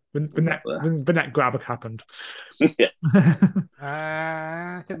 no. The neck grab happened. Yeah.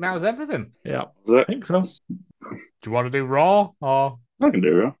 I think that was everything. Yeah, I think so. Do you want to do Raw or? I can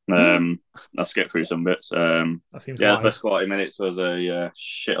do Raw. I'll skip through some bits. The wise. first 40 minutes was a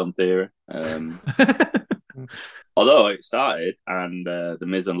shit on theory. Although it started and The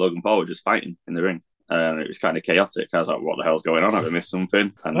Miz and Logan Paul were just fighting in the ring. It was kind of chaotic. I was like, what the hell's going on? Have I missed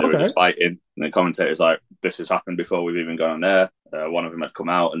something? And they were just fighting. And the commentator's like, this has happened before we've even gone on there. One of them had come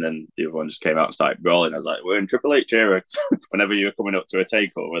out, and then the other one just came out and started brawling. I was like, we're in Triple H era. Whenever you were coming up to a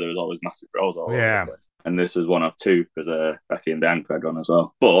takeover, there was always massive brawls all over the place. And this was one of two, because Becky and Bianca had one as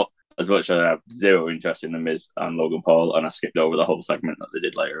well. But as much as I have zero interest in The Miz and Logan Paul, and I skipped over the whole segment that they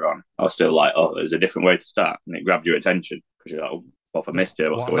did later on, I was still like, oh, there's a different way to start. And it grabbed your attention, because you're like, oh, what if I missed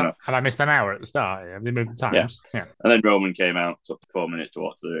it? What's going on? And I missed an hour at the start. Have they moved the times? Yeah. And then Roman came out, took 4 minutes to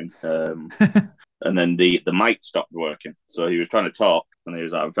walk to the ring. and then the mic stopped working. So he was trying to talk, and he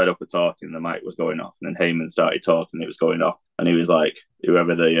was like, I'm fed up with talking. The mic was going off, and then Heyman started talking, it was going off, and he was like,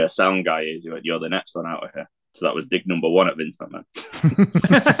 whoever the sound guy is, he went, you're the next one out of here. So that was dig number one at Vince McMahon.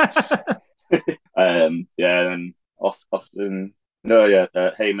 And Austin. No,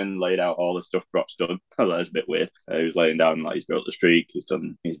 Heyman laid out all the stuff Brock's done. I was like, that's a bit weird. He was laying down like he's broke the streak.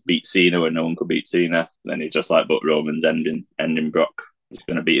 He's beat Cena when no one could beat Cena. And then he's just like, but Roman's ending Brock. He's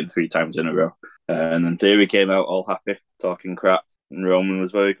going to beat him 3 times in a row. And then Theory came out all happy, talking crap. And Roman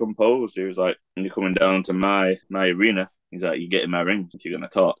was very composed. He was like, when you're coming down to my arena, he's like, you get in my ring if you're going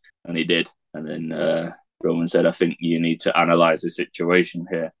to talk. And he did. And then Roman said, I think you need to analyze the situation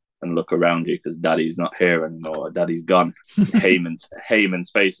here and look around you because Daddy's not here anymore. Daddy's gone. Heyman's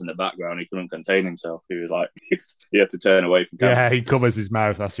face in the background. He couldn't contain himself. He was like, he had to turn away from camera. Yeah, he covers his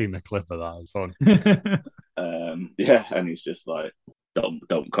mouth. I've seen the clip of that. It's fun. And he's just like,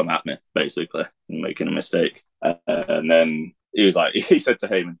 don't come at me, basically, and making a mistake. And then he said to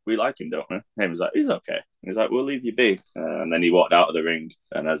Heyman, we like him, don't we? Heyman was like, he's okay. He's like, we'll leave you be. And then he walked out of the ring,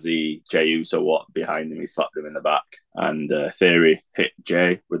 and as Jey Uso walked behind him, he slapped him in the back. And Theory hit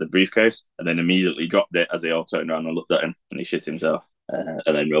Jey with a briefcase, and then immediately dropped it as they all turned around and looked at him, and he shit himself. And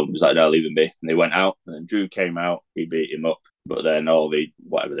then Roman was like, no, leave him be. And they went out, and then Drew came out, he beat him up. But then all the,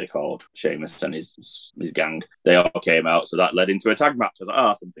 whatever they called, Sheamus and his gang, they all came out. So that led into a tag match. I was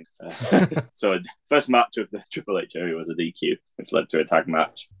like, something. So first match of the Triple H era was a DQ, which led to a tag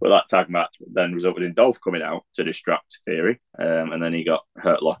match. But that tag match then resulted in Dolph coming out to distract Theory. And then he got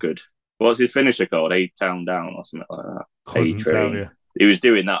Hurt Lockered. What's his finisher called? A-Town Down or something like that. Couldn't tell you. He was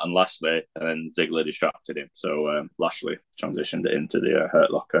doing that on Lashley, and then Ziggler distracted him. So Lashley transitioned it into the Hurt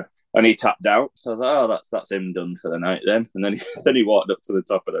Locker. And he tapped out. So I was like, oh, that's him done for the night then. And then he walked up to the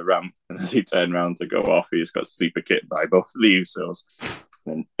top of the ramp. And as he turned around to go off, he just got super kicked by both the Usos.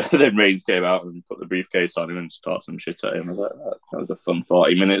 And then Reigns came out and put the briefcase on him and just talked some shit at him. I was like, that was a fun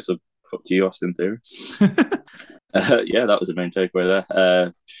 40 minutes of fuck you, Austin Theory. That was the main takeaway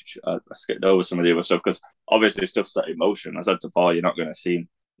there. I skipped over some of the other stuff because obviously stuff's set in motion. I said to Paul, you're not going to see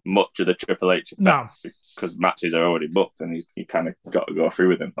much of the Triple H effect. No. Because matches are already booked and you kind of got to go through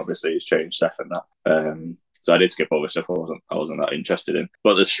with him. Obviously, he's changed stuff and that. So I did skip over stuff I wasn't that interested in.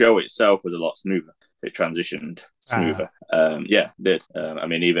 But the show itself was a lot smoother. It transitioned smoother. It did. I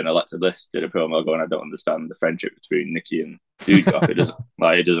mean, even Alexa Bliss did a promo going, I don't understand the friendship between Nikki and Doudrop.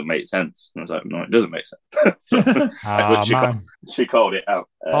 It doesn't make sense. And I was like, no, it doesn't make sense. She called it out.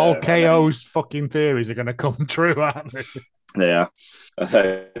 All KO's fucking theories are going to come true, aren't they? Yeah.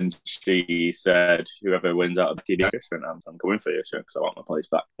 And she said, whoever wins out of the TV, I'm coming for you, because I want my place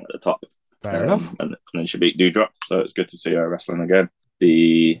back at the top. Fair enough. And then she beat Doudrop, so it's good to see her wrestling again.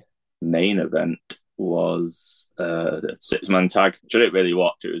 The main event was the 6-man tag, which I didn't really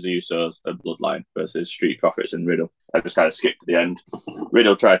watch. It was the Usos and Bloodline versus Street Profits and Riddle. I just kind of skipped to the end.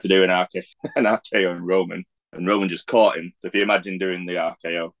 Riddle tried to do an RKO on Roman, and Roman just caught him. So if you imagine doing the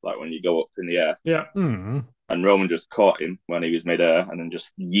RKO, like when you go up in the air. Yeah. Mm-hmm. And Roman just caught him when he was mid-air and then just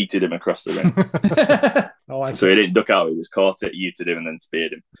yeeted him across the ring. So he didn't duck out, he just caught it, yeeted him and then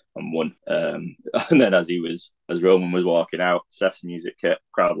speared him and won. And then as Roman was walking out, Seth's music hit,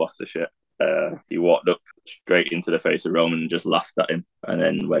 crowd lost the shit. He walked up straight into the face of Roman and just laughed at him and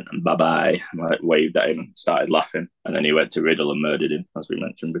then went and bye-bye, and like waved at him and started laughing. And then he went to Riddle and murdered him, as we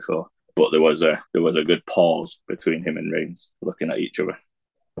mentioned before. But there was a good pause between him and Reigns looking at each other.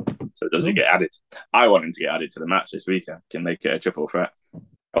 So does he get added? I want him to get added to the match this weekend. Can make it a triple threat.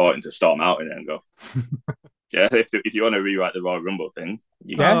 I want him to storm out in it and go. Yeah, if you want to rewrite the Royal Rumble thing,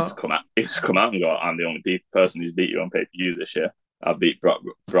 you can just come out and go, I'm the only person who's beat you on pay-per-view this year. I've beat Brock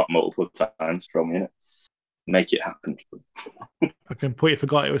multiple times from you. Make it happen. I completely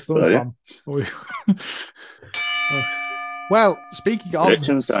forgot it was SummerSlam. Well, speaking of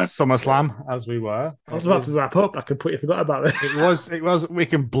SummerSlam, as we were, I was about to wrap up. I completely forgot about it. It was. We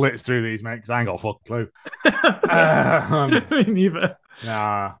can blitz through these, mate, because I ain't got a fucking clue. Me neither.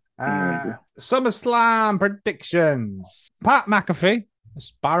 Nah. SummerSlam predictions. Pat McAfee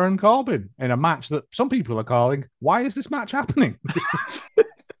is Baron Corbin in a match that some people are calling, why is this match happening?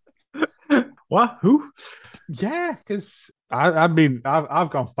 What? Who? Yeah, because I've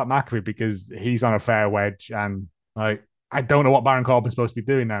gone for Pat McAfee because he's on a fair wedge, and like I don't know what Baron Corbin's supposed to be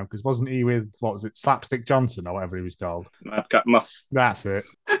doing now, because wasn't he with, what was it, Slapstick Johnson or whatever he was called? Madcap Moss. That's it.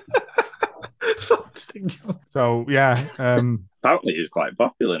 Slapstick Johnson. So yeah. Apparently he's quite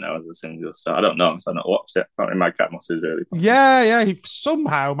popular now as a single star. I don't know, because I've not watched it. Apparently Madcap Moss is really popular. Yeah, he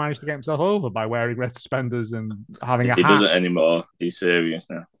somehow managed to get himself over by wearing red suspenders and having a hat. He doesn't anymore. He's serious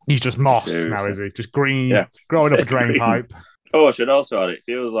now. He's just Moss now, is he? Just green, growing up a drain pipe. Oh, I should also add, it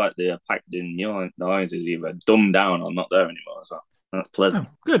feels like the packed in noise is either dumbed down or not there anymore as well. That's pleasant,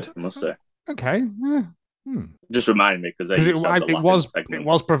 Oh, good. I must say. Okay. Just remind me because they Because used to have the it was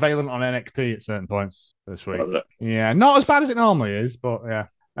segments. prevalent on NXT at certain points this week. Was it? Yeah, not as bad as it normally is, but yeah.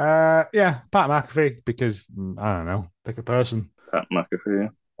 Pat McAfee, because I don't know, pick a person. Pat McAfee,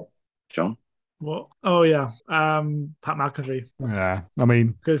 John. What? Oh yeah, Pat McAfee. Yeah, I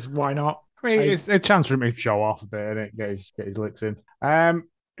mean, Because why not? it's a chance for him to show off a bit and get his licks in. In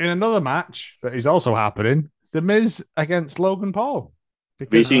another match that is also happening, The Miz against Logan Paul.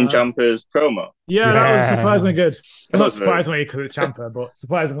 Have you seen Ciampa's promo? Yeah, that was surprisingly good. Not surprisingly because it's Ciampa, but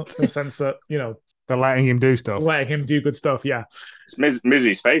surprising in the sense that, they're letting him do stuff. Letting him do good stuff, yeah.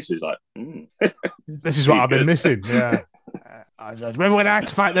 Mizzy's face is like, This is what I've been missing. Yeah. I remember when I had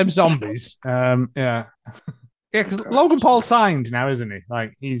to fight them zombies. Yeah. Yeah, because Logan Paul signed now, isn't he?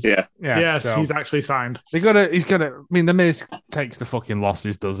 Like he's Yes, so he's actually signed. he's gonna. I mean, the Miz takes the fucking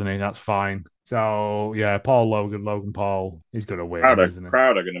losses, doesn't he? That's fine. So yeah, Logan Paul, he's gonna win. crowd isn't he?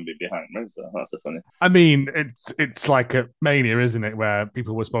 are going to be behind Miz. So that's the funny. I mean, it's like a Mania, isn't it? Where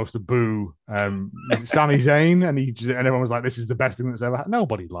people were supposed to boo Sami Zayn, and everyone was like, "This is the best thing that's ever happened."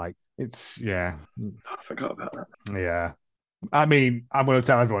 Nobody liked. I forgot about that. Yeah. I mean, I'm going to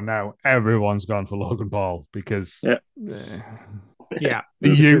tell everyone now. Everyone's gone for Logan Paul because the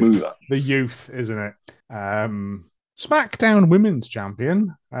youth, isn't it? SmackDown Women's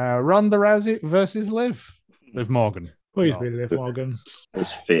Champion Ronda Rousey versus Liv Morgan. Please be Liv Morgan.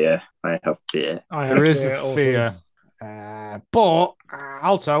 There's fear. I have fear. There is a fear. But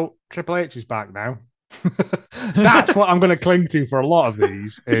also, Triple H is back now. That's what I'm going to cling to for a lot of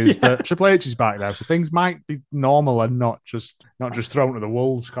these is that Triple H is back now, so things might be normal and not just thrown to the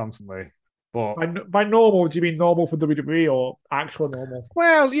wolves constantly. But by normal, do you mean normal for WWE or actual normal?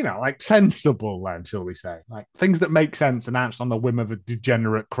 Well, like sensible, then, shall we say, like things that make sense announced on the whim of a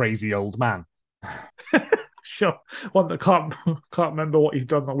degenerate, crazy old man. Sure. One that can't remember what he's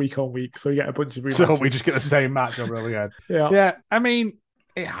done week on week, so you get a bunch of rematches. So we just get the same match over again. Yeah. I mean,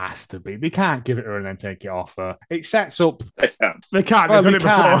 it has to be. They can't give it her and then take it off her. It sets up. They can't. Well, they can. Before.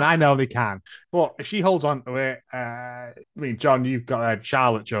 I know they can. But if she holds on to it, I mean, John, you've got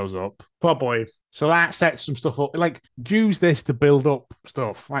Charlotte shows up. Probably. So that sets some stuff up. Like, use this to build up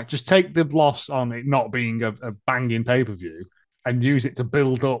stuff. Like, just take the loss on it not being a banging pay-per-view and use it to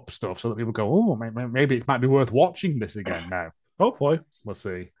build up stuff so that people go, oh, maybe it might be worth watching this again now. Hopefully. We'll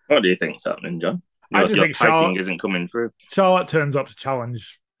see. What do you think's happening, John? I just think typing isn't coming through. Charlotte turns up to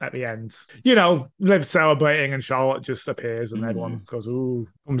challenge at the end. Liv celebrating and Charlotte just appears and everyone goes, ooh.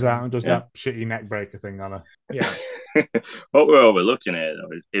 Comes out and does that shitty neck breaker thing on her. Yeah. What we're overlooking here,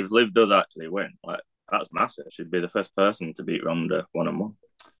 though, is if Liv does actually win, like that's massive. She'd be the first person to beat Ronda 1-on-1.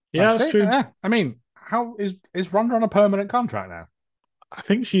 Yeah, that's true. Yeah. I mean, how is Ronda on a permanent contract now? I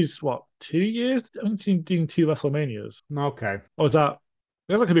think she's, 2 years? I think she's doing 2 WrestleManias. Okay. Or is that...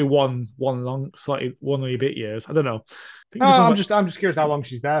 I think it could be one long, slightly one a bit years. I don't know. I'm just curious how long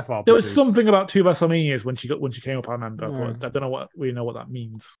she's there for. There was something about 2 WrestleManias when she came up. I remember, but I don't know what that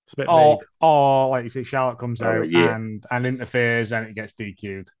means. It's a bit vague. Or like you see, Charlotte comes out and interferes and it gets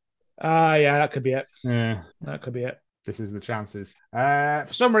DQ'd. Yeah, that could be it. Yeah, that could be it. This is the chances. For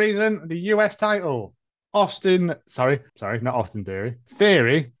some reason, the US title. Not Austin Theory.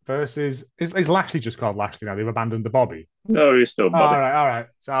 Theory versus is Lashley just called Lashley now? They've abandoned the Bobby. No, he's still Bobby. All right.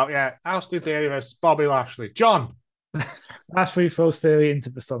 So yeah, Austin Theory versus Bobby Lashley. John. Lashley throws Theory into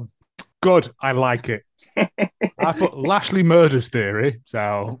the sun. Good. I like it. I put Lashley murders Theory.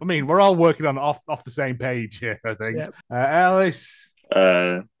 So I mean, we're all working on off the same page here, I think. Yep. Alice.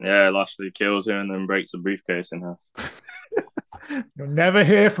 Lashley kills him and then breaks the briefcase in half. You'll never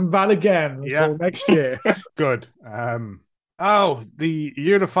hear from Val again until next year. Good. The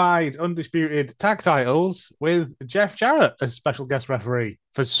unified, undisputed tag titles with Jeff Jarrett as special guest referee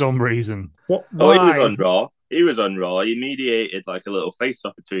for some reason. What? He was on Raw. He mediated like a little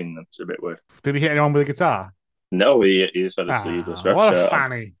face-off between them. It's a bit weird. Did he hit anyone with a guitar? No, he just had a sleeveless ref what shirt a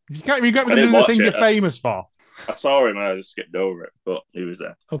fanny. You got me doing the thing you're famous for. I saw him and I just skipped over it, but he was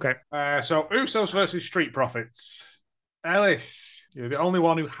there. Okay. So Usos versus Street Profits. Ellis, you're the only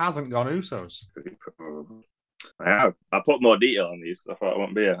one who hasn't gone Usos. I have. I put more detail on these because I thought I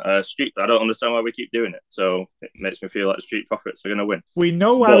wouldn't be here. I don't understand why we keep doing it, so it makes me feel like Street Profits are going to win. We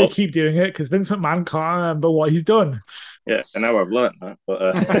know why we keep doing it because Vince McMahon can't remember what he's done. Yeah, and now I've learned that.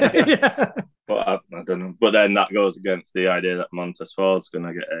 But but I don't know. But then that goes against the idea that Montez Ford's going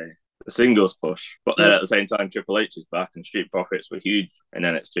to get a singles push. But then at the same time, Triple H is back, and Street Profits were huge in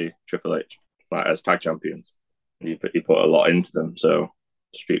NXT. Triple H, like as tag champions. You put a lot into them, so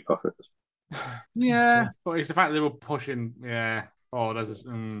Street Profits. Yeah, but it's the fact they were pushing. Yeah. Oh,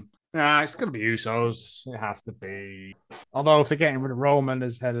 nah, it's gonna be Usos. It has to be. Although if they're getting rid of Roman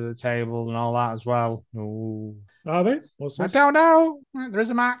as head of the table and all that as well, ooh. Are they? What's I this? don't know. There is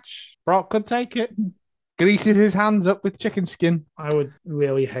a match. Brock could take it. Greases his hands up with chicken skin. I would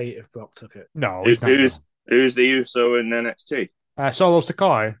really hate if Brock took it. No, he's not. Who's the USO in NXT? Solo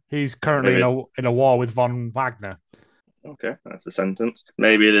Sikoa. He's currently Maybe. in a war with Von Wagner. Okay, that's a sentence.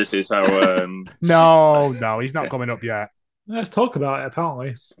 Maybe this is how. No, he's not coming up yet. Let's talk about it,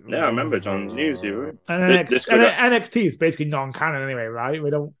 apparently. Yeah, I remember John's news. You And This could- NXT is basically non-canon anyway, right?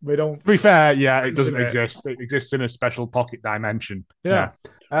 We don't. To be fair, yeah, it doesn't Isn't it? exist. It exists in a special pocket dimension. Yeah.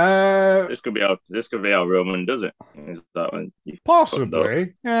 This could be how Roman does it. Is that when you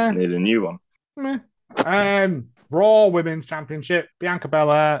Possibly. Yeah. need a new one? Meh. Raw Women's Championship: Bianca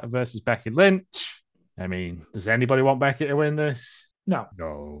Belair versus Becky Lynch. I mean, does anybody want Becky to win this? No.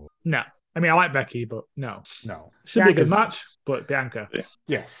 No. I mean, I like Becky, but no. Should Bianca's- be a good match, but Bianca.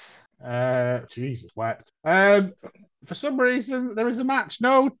 Yes. Jesus wept. For some reason, there is a match.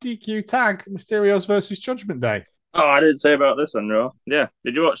 No DQ tag. Mysterios versus Judgment Day. Oh, I didn't say about this on Raw. Yeah,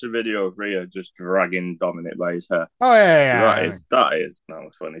 did you watch the video of Rhea just dragging Dominic by his hair? Oh yeah. That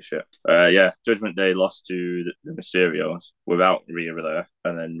was funny shit. Yeah, Judgment Day lost to the Mysterios without Rhea there,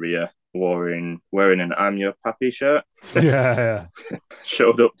 and then Rhea wearing an I'm Your Pappy shirt. Yeah.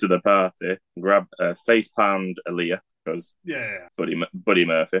 Showed up to the party, grabbed face palmed Aaliyah because Yeah. Buddy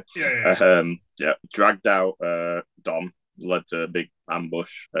Murphy. Yeah. Dragged out Dom, led to a big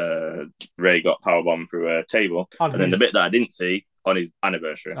ambush. Ray got powerbombed through a table, and then the bit that I didn't see on his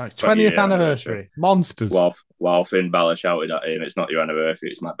anniversary, his 20th anniversary, monsters. While Finn Balor shouted at him, "It's not your anniversary,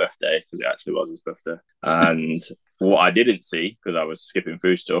 it's my birthday," because it actually was his birthday. And what I didn't see, because I was skipping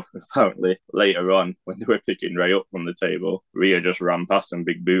through stuff, apparently later on when they were picking Ray up from the table, Rhea just ran past and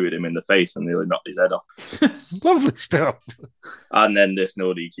big booted him in the face and nearly knocked his head off. Lovely stuff. And then this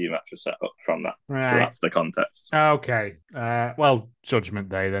no DQ match was set up from that. Right. So that's the context. Okay. Well, Judgment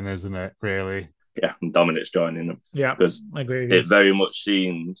Day then, isn't it? Really? Yeah, and Dominic's joining them. Yeah, because I agree with you. it very much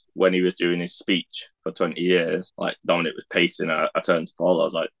seemed when he was doing his speech for 20 years, like Dominic was pacing. I turned to Paul, I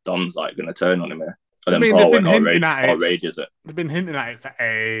was like, Dom's like going to turn on him here. And then Paul went, outrageous it. They've been hinting at it for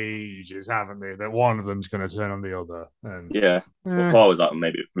ages, haven't they? That one of them's going to turn on the other. And, yeah. But Paul was like,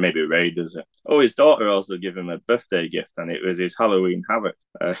 maybe Ray does it. Oh, his daughter also gave him a birthday gift, and it was his Halloween Havoc.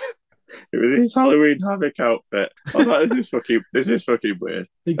 It was his Halloween Havoc outfit. I was like, this is fucking weird.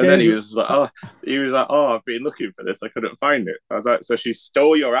 And then he was like, oh, I've been looking for this. I couldn't find it. I was like, so she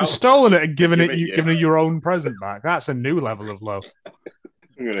stole your outfit? She's stolen it and given her your own present back. That's a new level of love.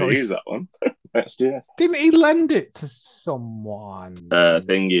 I'm going to use that one next year. Didn't he lend it to someone?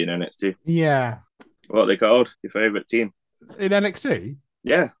 Thingy in NXT. Yeah. What are they called? Your favourite team? In NXT?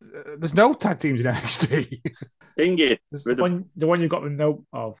 Yeah. There's no tag teams in NXT. Thingy. The one you got the note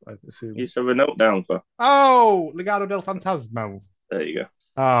of, I assume. You have a note down for. Oh, Legado del Fantasma. There you go.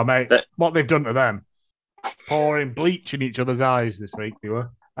 Oh, mate. What they've done to them. Pouring bleach in each other's eyes this week, they were.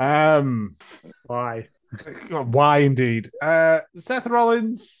 Why? Why indeed? Seth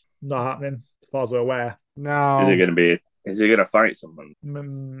Rollins. Not happening, as far as we're aware. No. Is he going to fight someone?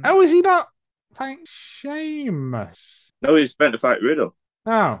 Oh, is he not fighting Sheamus? No, he's meant to fight Riddle.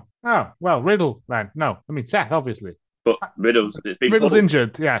 Oh, well, Riddle then. No, I mean Seth, obviously. But Riddle's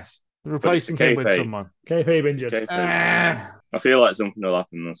injured, yes. Replacing him with someone. Kayfabe injured. I feel like something will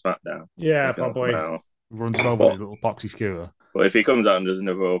happen on SmackDown. Yeah, probably. Runs him over with a little boxy scooter. But if he comes out and does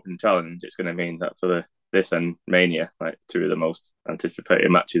another open challenge, it's going to mean that for this and Mania, like two of the most anticipated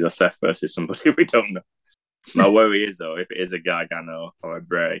matches are Seth versus somebody we don't know. My worry is, though, if it is a Gargano or a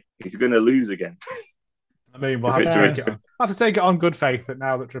Bray, he's going to lose again. I mean, we'll have to take it on good faith that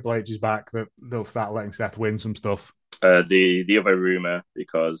now that Triple H is back, that they'll start letting Seth win some stuff. The other rumour,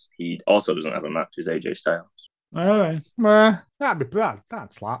 because he also doesn't have a match, is AJ Styles. All right.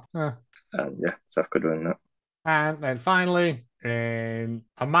 That'd slap. Yeah, Seth could win that. And then finally, in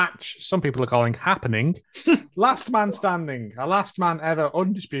a match some people are calling happening, last man standing, a last man ever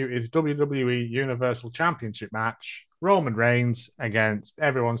undisputed WWE Universal Championship match. Roman Reigns against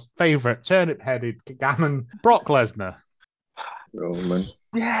everyone's favourite turnip-headed gammon, Brock Lesnar. Roman.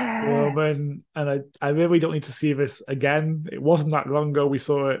 Yeah. Roman. And I really don't need to see this again. It wasn't that long ago we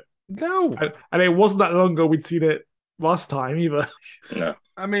saw it. No. And it wasn't that long ago we'd seen it last time either. No.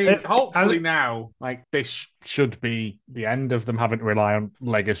 I mean, hopefully now, like, this should be the end of them having to rely on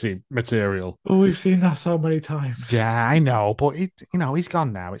legacy material. Oh, we've seen that so many times. Yeah, I know, but he's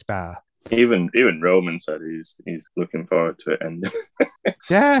gone now. It's better. Even Roman said he's looking forward to it ending.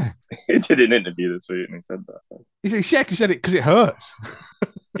 Yeah. He did an interview this week and he said that. He said it because it hurts.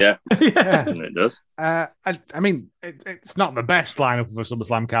 Yeah, Yeah. and it does. I mean, it's not the best lineup of a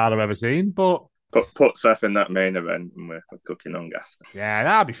SummerSlam card I've ever seen, but Put Seth in that main event, and we're cooking on gas. yeah,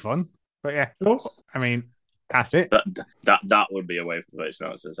 that'd be fun. But yeah, Sure. I mean, that's it. That would be a way for Rich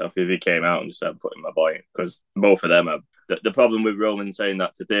not to self if he came out and just said putting my boy in, because both of them have the problem with Roman saying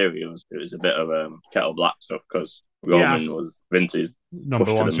that to Theory was it was a bit of kettle black stuff, because Roman was Vince's Number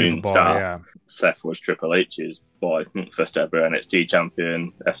push to one the moon Superboy, star. yeah. Seth was Triple H's boy, first ever NXT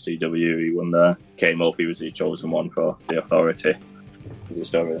champion, FCW. He won there. Came up, he was the chosen one for the Authority. There's a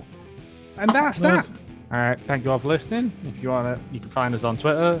story. And that's that. All right, thank you all for listening. If you want to, you can find us on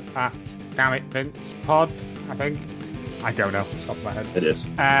Twitter at DamnItVincePod, I think. I don't know, off the top of my head. It is.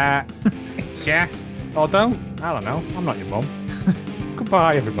 Yeah, or don't. I don't know. I'm not your mum.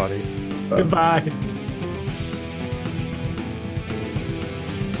 Goodbye, everybody. Goodbye.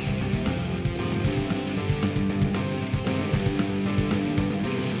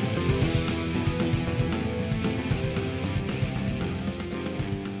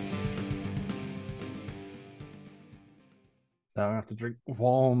 So I have to drink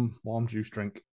warm juice drink.